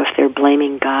too, if they're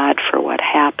blaming God for what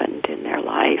happened in their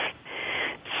life.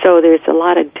 So there's a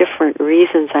lot of different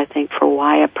reasons, I think, for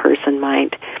why a person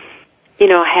might,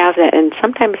 have that. And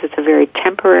sometimes it's a very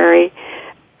temporary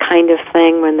kind of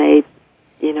thing when they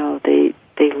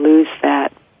lose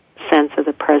that sense of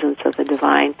the presence of the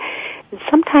divine. And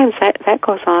sometimes that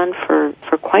goes on for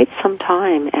quite some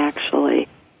time, actually.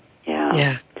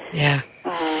 Yeah.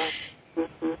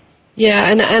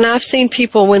 Yeah, and I've seen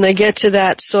people, when they get to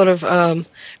that sort of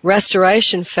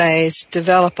restoration phase,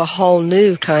 develop a whole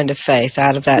new kind of faith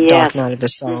out of that dark night of the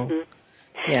soul.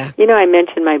 Mm-hmm. Yeah. I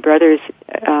mentioned my brother's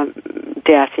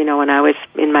death, when I was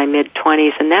in my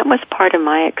mid-20s, and that was part of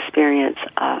my experience.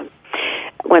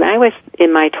 When I was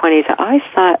in my 20s, I always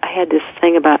thought I had this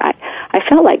thing about, I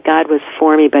felt like God was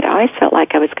for me, but I always felt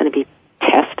like I was going to be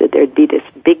tested. There'd be this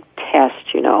big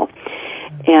test,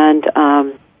 And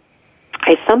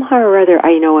I somehow or other,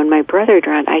 when my brother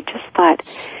drowned, I just thought,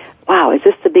 wow, is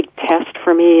this the big test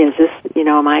for me? Is this,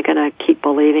 am I going to keep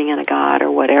believing in a God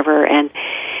or whatever? And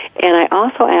I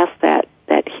also asked that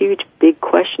huge big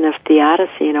question of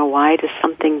theodicy, why does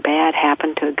something bad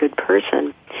happen to a good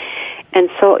person? And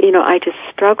so, I just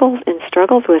struggled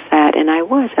with that, and I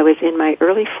was in my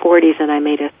early 40s, and I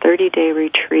made a 30-day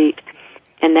retreat,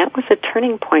 and that was a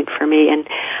turning point for me, and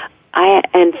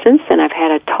and since then I've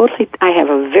had I have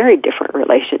a very different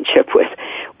relationship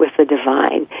with the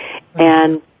divine.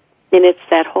 And it's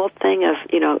that whole thing of,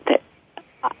 that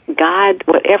God,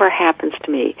 whatever happens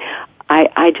to me,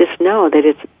 I just know that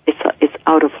it's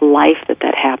out of life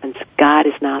that happens. God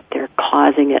is not there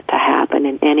causing it to happen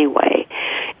in any way.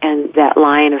 And that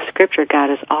line of Scripture,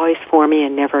 God is always for me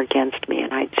and never against me.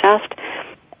 And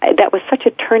that was such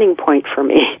a turning point for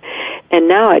me. And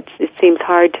now it seems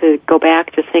hard to go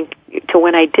back to think to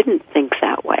when I didn't think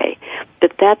that way.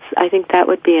 But I think that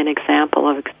would be an example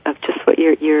of just what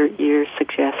you're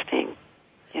suggesting.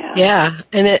 Yeah,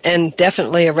 and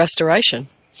definitely a restoration.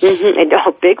 Mm-hmm. And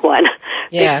a big one.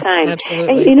 Yeah, big time.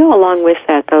 Absolutely. And along with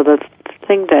that, though, the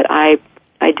thing that I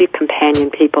do companion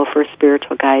people for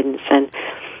spiritual guidance, and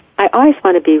I always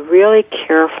want to be really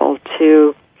careful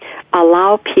to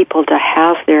allow people to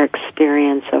have their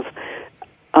experience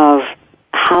of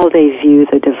how they view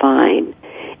the divine,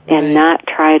 and not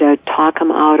try to talk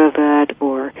them out of it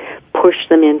or push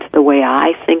them into the way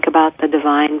I think about the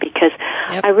divine, because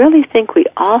I really think we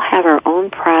all have our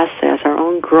own process, our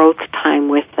own growth time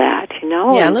with that,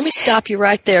 Yeah, let me stop you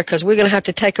right there, because we're going to have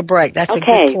to take a break. That's a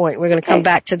good point. We're going to come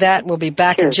back to that, and we'll be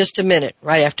back in just a minute,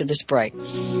 right after this break.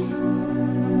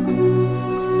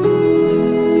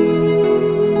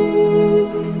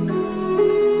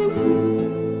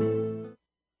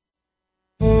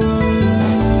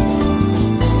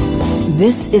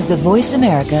 This is the Voice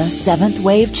America 7th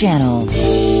Wave Channel.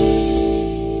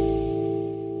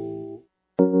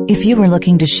 If you are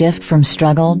looking to shift from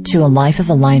struggle to a life of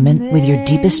alignment with your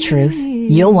deepest truth,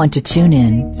 you'll want to tune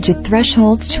in to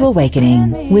Thresholds to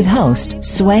Awakening with host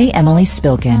Sway Emily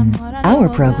Spilkin. Our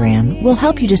program will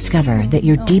help you discover that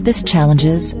your deepest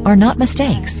challenges are not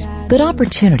mistakes, but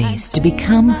opportunities to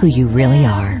become who you really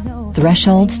are.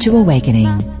 Thresholds to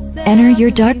Awakening. Enter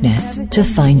your darkness to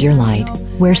find your light,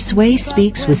 where Sway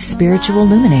speaks with spiritual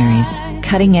luminaries,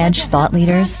 cutting-edge thought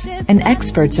leaders, and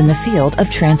experts in the field of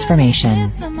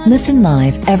transformation. Listen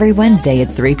live every Wednesday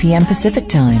at 3 p.m. Pacific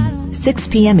Time, 6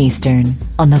 p.m. Eastern,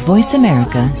 on the Voice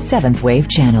America 7th Wave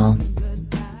Channel.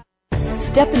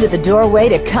 Step into the doorway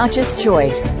to conscious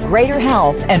choice, greater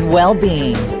health, and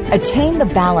well-being. Attain the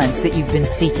balance that you've been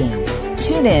seeking.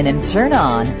 Tune in and turn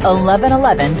on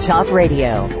 1111 Talk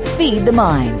Radio. Feed the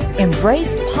mind.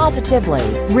 Embrace positively.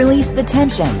 Release the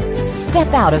tension. Step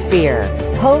out of fear.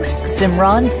 Host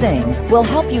Simran Singh will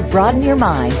help you broaden your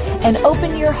mind and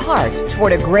open your heart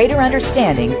toward a greater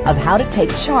understanding of how to take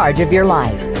charge of your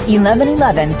life.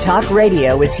 1111 Talk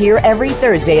Radio is here every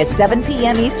Thursday at 7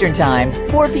 p.m. Eastern Time,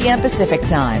 4 p.m. Pacific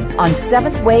Time on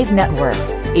 7th Wave Network.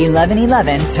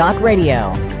 1111 Talk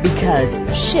Radio, because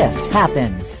shift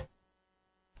happens.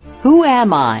 Who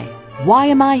am I? Why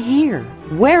am I here?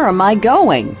 Where am I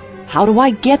going? How do I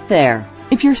get there?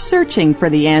 If you're searching for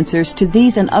the answers to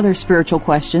these and other spiritual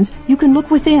questions, you can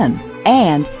look within,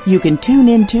 and you can tune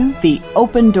into The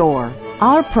Open Door.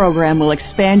 Our program will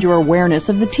expand your awareness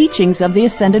of the teachings of the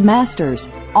Ascended Masters,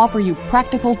 offer you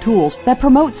practical tools that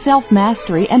promote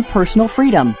self-mastery and personal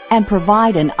freedom, and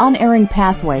provide an unerring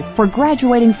pathway for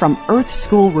graduating from Earth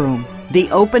Schoolroom. The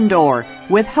Open Door,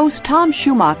 with host Tom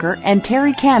Schumacher and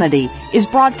Terry Kennedy, is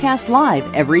broadcast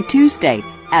live every Tuesday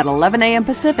at 11 a.m.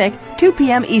 Pacific, 2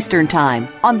 p.m. Eastern Time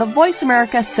on the Voice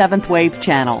America 7th Wave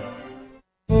Channel.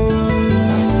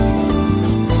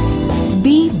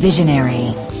 Be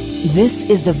visionary. This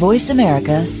is the Voice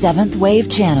America 7th Wave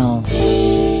Channel.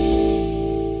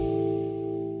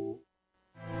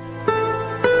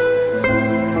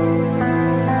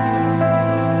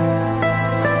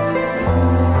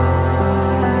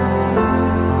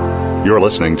 You're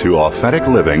listening to Authentic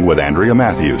Living with Andrea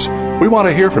Matthews. We want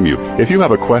to hear from you. If you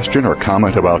have a question or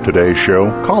comment about today's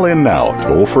show, call in now,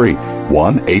 toll free,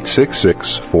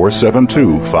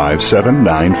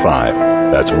 1-866-472-5795.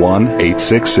 That's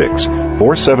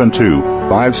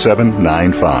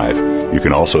 1-866-472-5795. You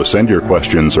can also send your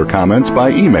questions or comments by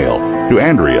email to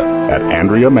Andrea at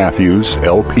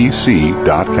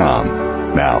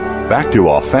AndreaMatthewsLPC.com. Now, back to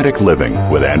Authentic Living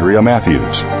with Andrea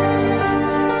Matthews.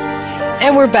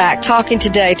 And we're back talking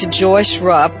today to Joyce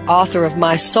Rupp, author of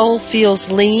My Soul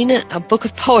Feels Lean, a book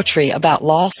of poetry about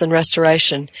loss and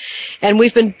restoration. And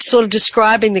we've been sort of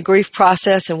describing the grief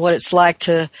process and what it's like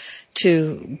to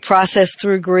process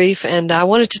through grief. And I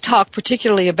wanted to talk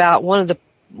particularly about one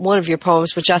of your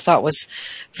poems, which I thought was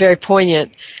very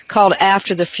poignant, called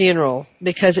After the Funeral,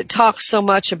 because it talks so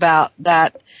much about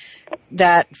that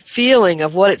feeling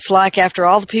of what it's like after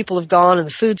all the people have gone and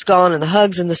the food's gone and the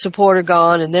hugs and the support are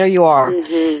gone, and there you are.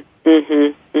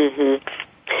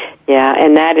 Yeah,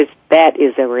 and that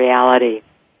is a reality.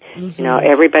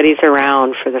 Everybody's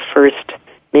around for the first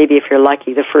maybe if you're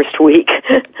lucky, the first week.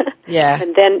 Yeah.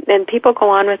 And then people go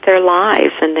on with their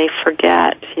lives, and they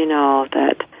forget,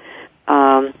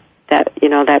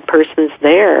 that person's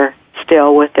there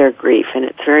still with their grief, and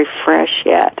it's very fresh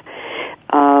yet.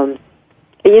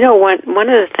 One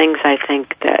of the things I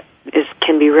think that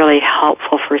can be really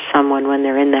helpful for someone when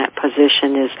they're in that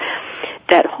position is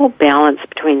that whole balance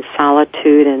between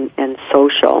solitude and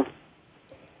social.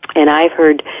 And I've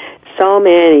heard so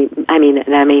many,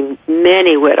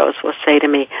 many widows will say to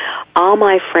me, all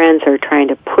my friends are trying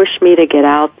to push me to get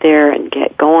out there and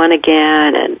get going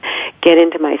again and get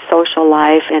into my social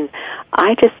life, and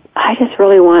I just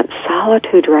really want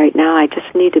solitude right now. I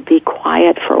just need to be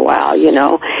quiet for a while,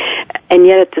 And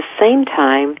yet at the same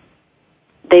time,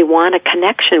 they want a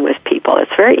connection with people.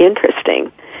 It's very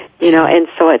interesting, and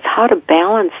so it's how to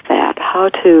balance that, how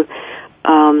to,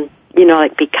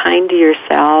 be kind to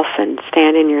yourself and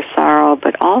stand in your sorrow,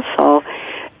 but also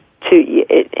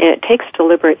it takes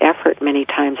deliberate effort many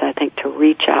times, I think, to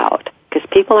reach out, because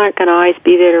people aren't going to always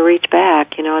be there to reach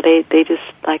back. They just,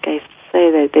 like I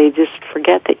say, they just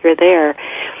forget that you're there.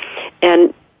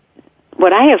 And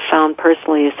what I have found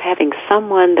personally is having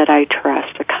someone that I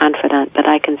trust, a confidant, that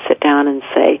I can sit down and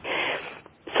say,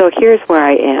 so here's where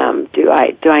I am. Do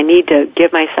I need to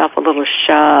give myself a little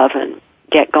shove and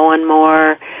get going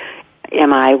more?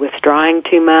 Am I withdrawing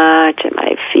too much? Am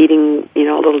I feeding, a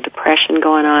little depression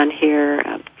going on here?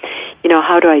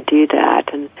 How do I do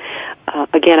that? And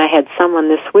again, I had someone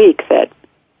this week that,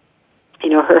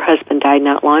 her husband died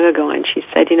not long ago, and she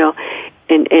said,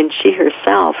 and she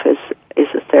herself is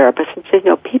a therapist, and said,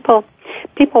 people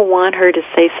want her to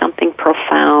say something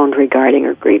profound regarding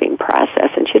her grieving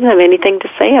process, and she doesn't have anything to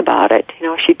say about it.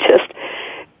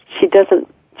 She doesn't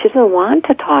want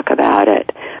to talk about it.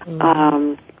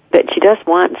 Mm-hmm. But she does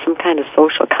want some kind of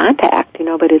social contact,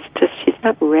 but it's just, she's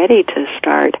not ready to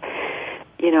start,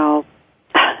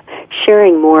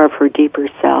 sharing more of her deeper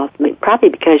self. Probably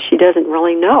because she doesn't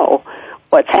really know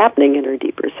what's happening in her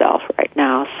deeper self right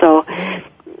now. So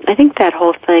I think that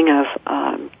whole thing of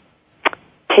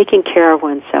taking care of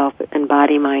oneself in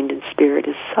body, mind, and spirit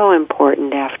is so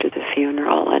important after the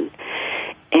funeral,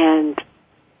 and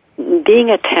being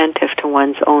attentive to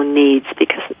one's own needs,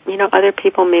 because, other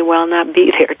people may well not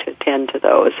be there to attend to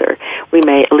those, or we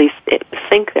may at least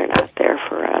think they're not there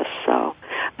for us. So,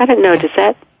 I don't know, does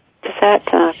that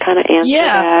kind of answer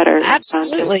that? Or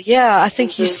absolutely. Yeah, I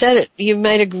think you said it. You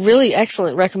made a really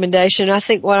excellent recommendation. I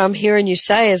think what I'm hearing you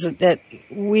say is that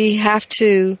we have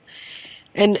to,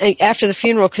 and after the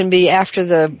funeral can be after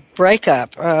the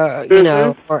breakup, or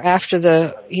after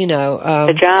the,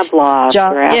 the job loss,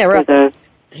 or after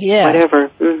whatever.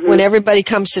 Mm-hmm. When everybody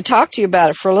comes to talk to you about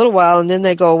it for a little while, and then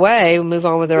they go away and move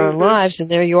on with their own lives, and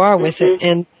there you are with it.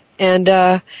 And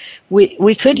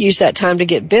we could use that time to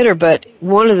get bitter, but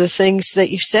one of the things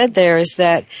that you said there is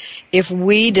that if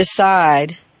we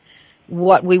decide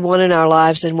what we want in our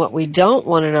lives and what we don't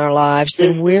want in our lives,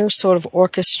 then we're sort of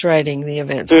orchestrating the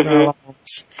events of our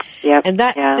lives. Yep. And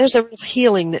there's a real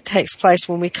healing that takes place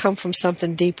when we come from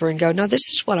something deeper and go, no, this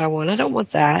is what I want. I don't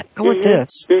want that. I want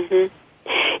this. Mm-hmm.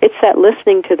 It's that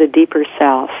listening to the deeper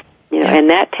self,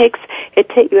 and that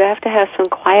you have to have some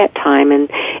quiet time, and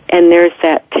there's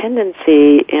that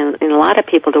tendency in a lot of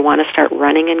people to want to start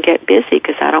running and get busy,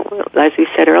 because as we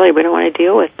said earlier, we don't want to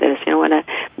deal with this, want to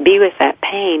be with that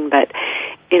pain, but,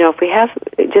 if we have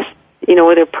just,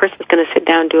 whether a person's going to sit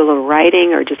down and do a little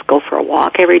writing or just go for a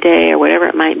walk every day or whatever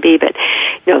it might be, but,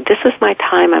 this is my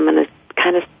time, I'm going to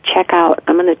kind of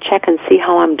I'm going to check and see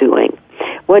how I'm doing.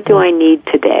 What do I need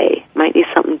today? Might need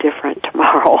something different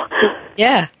tomorrow.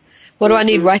 Yeah. What do I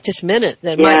need right this minute?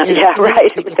 That right.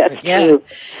 That's true.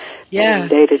 Yeah.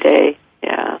 Day to day.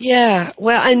 Yeah. Yeah.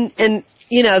 Well, and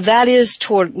that is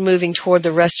moving toward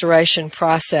the restoration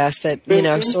process that,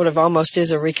 sort of almost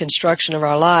is a reconstruction of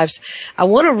our lives. I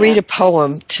want to read a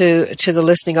poem to the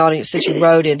listening audience that you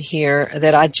wrote in here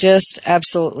that I just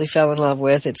absolutely fell in love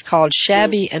with. It's called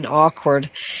Shabby and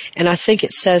Awkward, and I think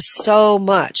it says so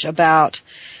much about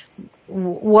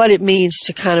what it means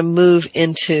to kind of move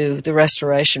into the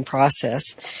restoration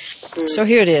process. So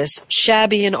here it is,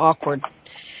 Shabby and Awkward.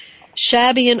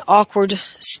 Shabby and awkward,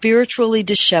 spiritually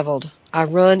disheveled, I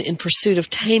run in pursuit of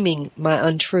taming my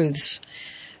untruths.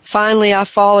 Finally, I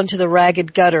fall into the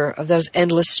ragged gutter of those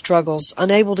endless struggles,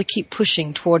 unable to keep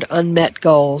pushing toward unmet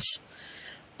goals.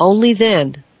 Only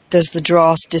then does the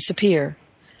dross disappear.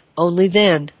 Only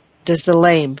then does the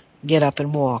lame get up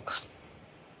and walk.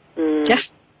 Yeah,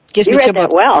 gives you me read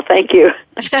that well, thank you.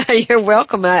 You're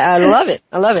welcome. I love it.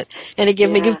 I love it. And it gave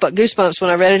me goosebumps when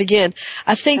I read it again.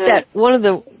 I think that one of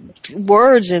the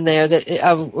words in there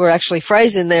that were actually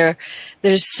phrased in there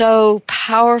that is so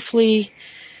powerfully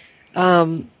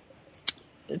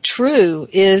true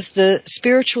is the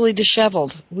spiritually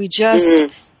disheveled. We just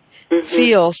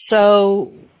feel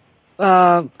so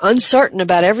uncertain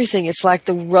about everything. It's like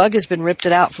the rug has been ripped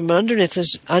out from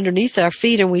underneath our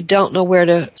feet, and we don't know where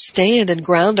to stand and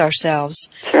ground ourselves.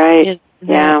 That's right.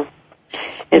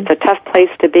 It's a tough place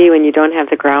to be when you don't have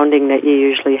the grounding that you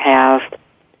usually have.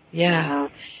 Yeah.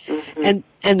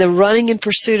 And the running in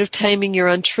pursuit of taming your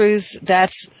untruths,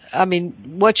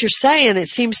 what you're saying, it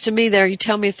seems to me there, you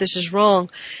tell me if this is wrong,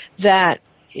 that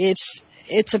it's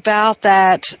about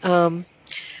that,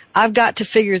 I've got to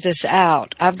figure this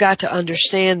out. I've got to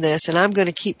understand this, and I'm going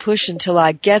to keep pushing till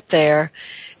I get there.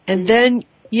 And then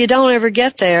you don't ever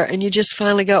get there, and you just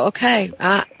finally go, okay,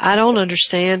 I don't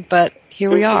understand, but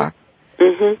here we are.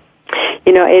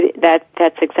 You know,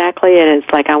 that's exactly it.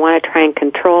 It's like I want to try and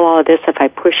control all of this. If I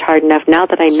push hard enough, now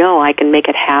that I know, I can make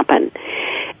it happen.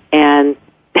 And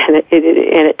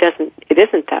it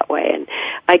isn't that way. And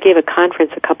I gave a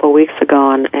conference a couple of weeks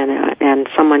ago, and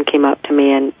someone came up to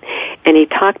me and he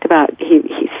talked about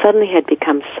he suddenly had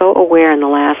become so aware in the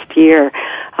last year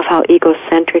of how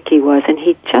egocentric he was, and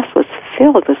he just was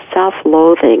filled with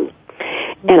self-loathing.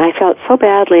 And I felt so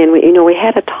badly, and we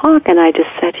had a talk, and I just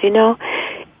said,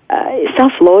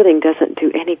 self-loathing doesn't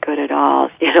do any good at all,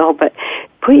 but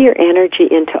put your energy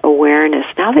into awareness.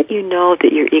 Now that you know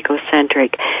that you're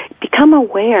egocentric, become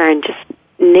aware and just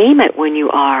name it when you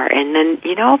are. And then,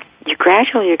 you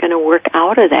gradually you're going to work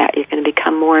out of that. You're going to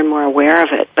become more and more aware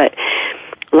of it. But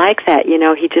like that,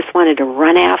 he just wanted to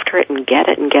run after it and get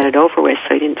it over with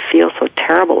so he didn't feel so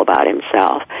terrible about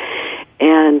himself.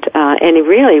 And he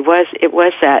really it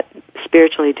was that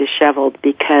spiritually disheveled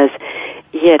because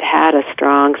he had a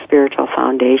strong spiritual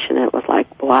foundation. It was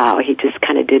like, wow, he just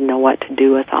kind of didn't know what to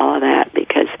do with all of that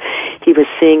because he was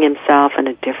seeing himself in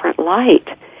a different light.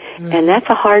 And that's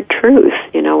a hard truth.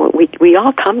 We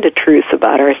all come to truth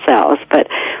about ourselves, but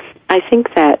I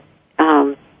think that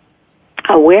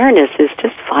awareness is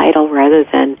just vital rather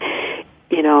than,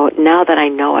 now that I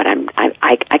know it,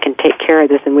 I can take care of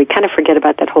this, and we kind of forget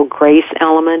about that whole grace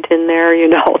element in there,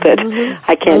 that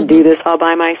I can't do this all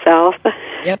by myself.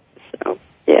 Yep. So,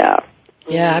 yeah.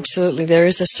 Yeah, absolutely. There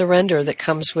is a surrender that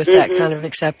comes with that kind of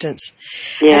acceptance.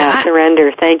 Yeah,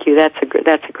 surrender. Thank you. That's a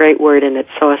great word, and it's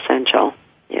so essential.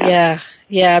 Yeah,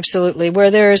 absolutely. Where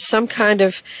there is some kind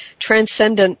of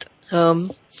transcendent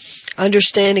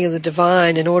understanding of the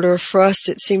divine, in order for us,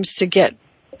 it seems, to get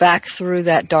back through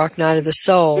that dark night of the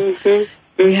soul,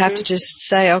 we have to just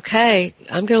say, okay,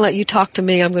 I'm going to let you talk to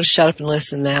me. I'm going to shut up and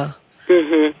listen now.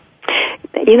 I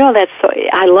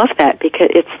love that because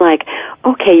it's like,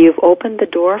 okay, you've opened the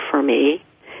door for me,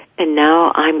 and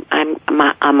now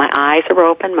my eyes are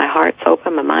open, my heart's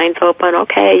open, my mind's open.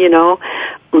 Okay,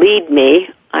 lead me.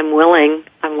 I'm willing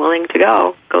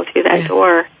to go through that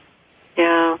door.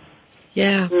 Yeah.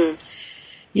 Yeah.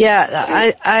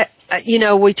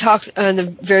 We talked in the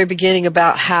very beginning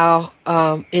about how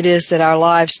it is that our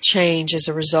lives change as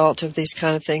a result of these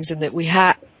kind of things, and that we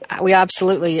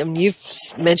absolutely, you've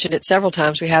mentioned it several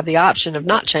times, we have the option of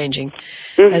not changing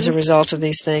as a result of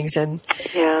these things. And,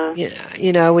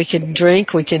 we can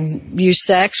drink, we can use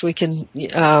sex, we can,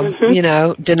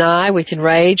 deny, we can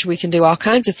rage, we can do all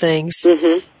kinds of things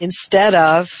instead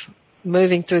of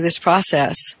moving through this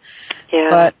process. Yeah.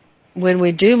 But when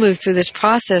we do move through this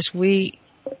process, we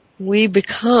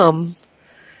become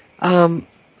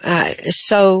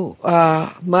so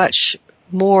much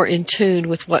more in tune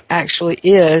with what actually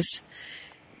is,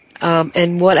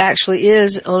 and what actually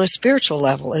is on a spiritual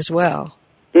level as well.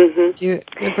 Do you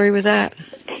agree with that?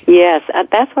 Yes,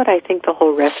 that's what I think the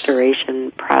whole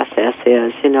restoration process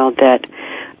is. That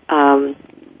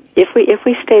if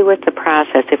we stay with the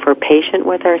process, if we're patient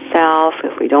with ourselves,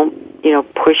 if we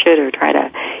don't push it or try to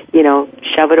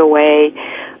shove it away,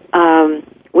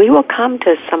 we will come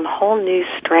to some whole new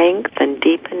strength and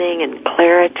deepening and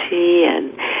clarity,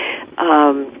 and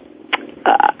I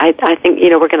think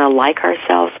we're going to like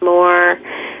ourselves more.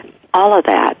 All of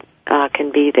that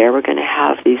can be there. We're going to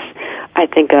have these, I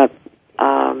think, an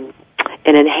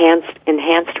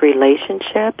enhanced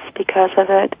relationships because of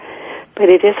it. But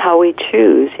it is how we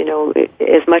choose,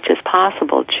 as much as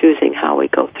possible, choosing how we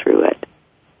go through it.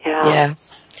 Yeah.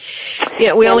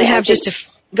 We only have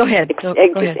go ahead. Go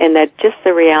ahead. And that just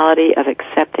the reality of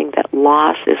accepting that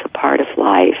loss is a part of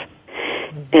life.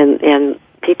 And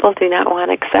people do not want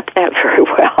to accept that very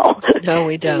well. No,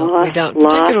 we don't. We don't,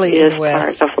 particularly in the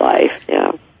West. Loss is part of life,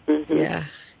 yeah.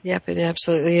 Yep, it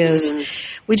absolutely is.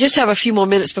 Mm-hmm. We just have a few more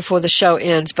minutes before the show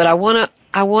ends, but I want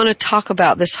to talk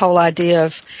about this whole idea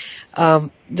of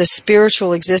the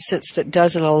spiritual existence that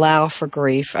doesn't allow for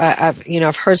grief.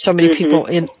 I've heard so many people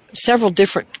in several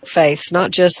different faiths,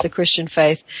 not just the Christian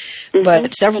faith,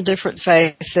 but several different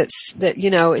faiths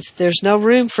there's no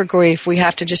room for grief. We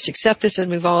have to just accept this and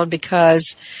move on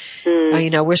because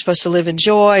we're supposed to live in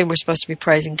joy and we're supposed to be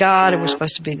praising God and we're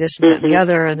supposed to be this and that and the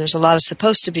other, and there's a lot of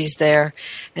supposed to be's there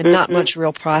and not much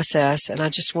real process. And I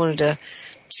just wanted to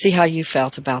see how you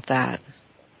felt about that.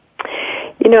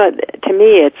 To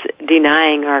me, it's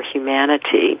denying our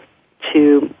humanity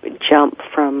to jump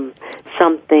from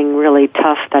something really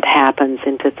tough that happens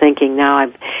into thinking now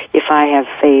if I have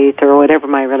faith or whatever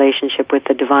my relationship with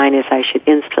the divine is, I should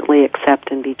instantly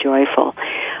accept and be joyful.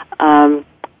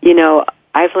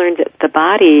 I've learned that the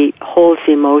body holds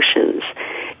emotions,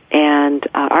 and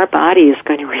our body is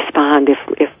going to respond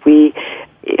if we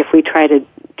try to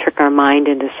trick our mind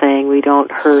into saying we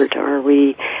don't hurt or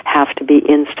we have to be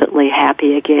instantly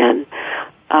happy again.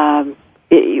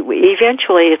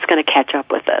 Eventually it's going to catch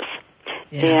up with us.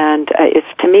 Yeah. And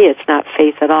to me, it's not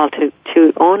faith at all.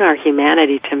 To own our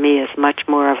humanity, to me, is much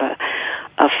more of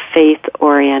a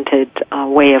faith-oriented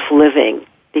way of living,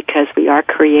 because we are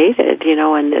created,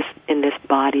 in this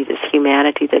body, this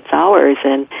humanity that's ours,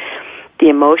 and the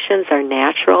emotions are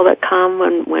natural that come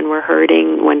when we're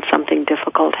hurting, when something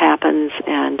difficult happens,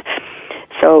 and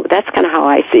so that's kind of how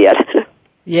I see it.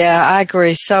 Yeah, I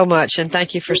agree so much, and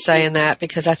thank you for saying that,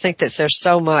 because I think that there's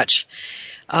so much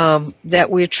that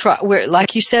we're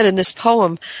like you said in this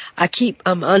poem,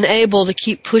 I'm unable to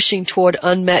keep pushing toward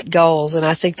unmet goals, and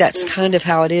I think that's kind of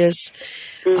how it is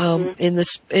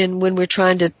when we're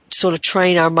trying to sort of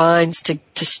train our minds to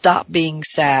stop being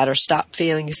sad or stop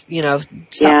feeling,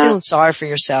 feeling sorry for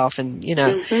yourself, and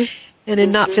and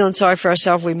in not feeling sorry for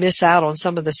ourselves, we miss out on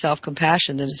some of the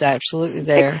self-compassion that is absolutely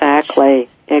there.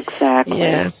 Exactly.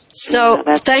 Yeah. So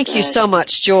thank you so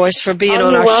much, Joyce, for being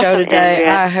on our show today.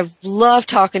 Andrea. I have loved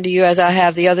talking to you, as I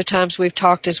have the other times we've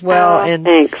talked as well. And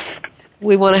thanks.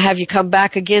 We want to have you come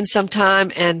back again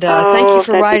sometime. And thank you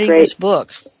for writing this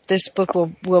book. This book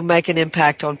will make an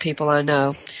impact on people, I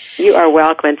know. You are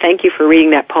welcome, and thank you for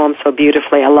reading that poem so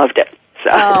beautifully. I loved it. So.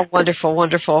 Oh, wonderful,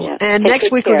 wonderful. Yes. And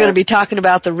next week we're going to be talking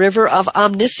about the river of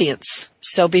omniscience.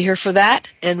 So be here for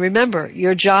that. And remember,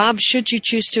 your job, should you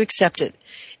choose to accept it,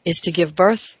 is to give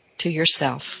birth to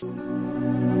yourself.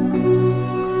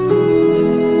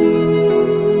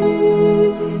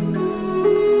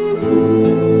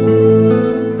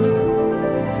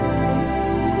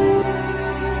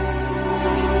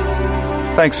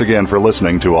 Thanks again for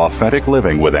listening to Authentic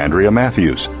Living with Andrea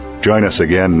Matthews. Join us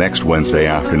again next Wednesday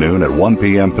afternoon at 1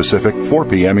 p.m. Pacific, 4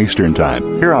 p.m. Eastern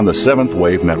Time, here on the Seventh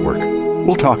Wave Network.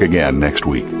 We'll talk again next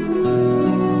week.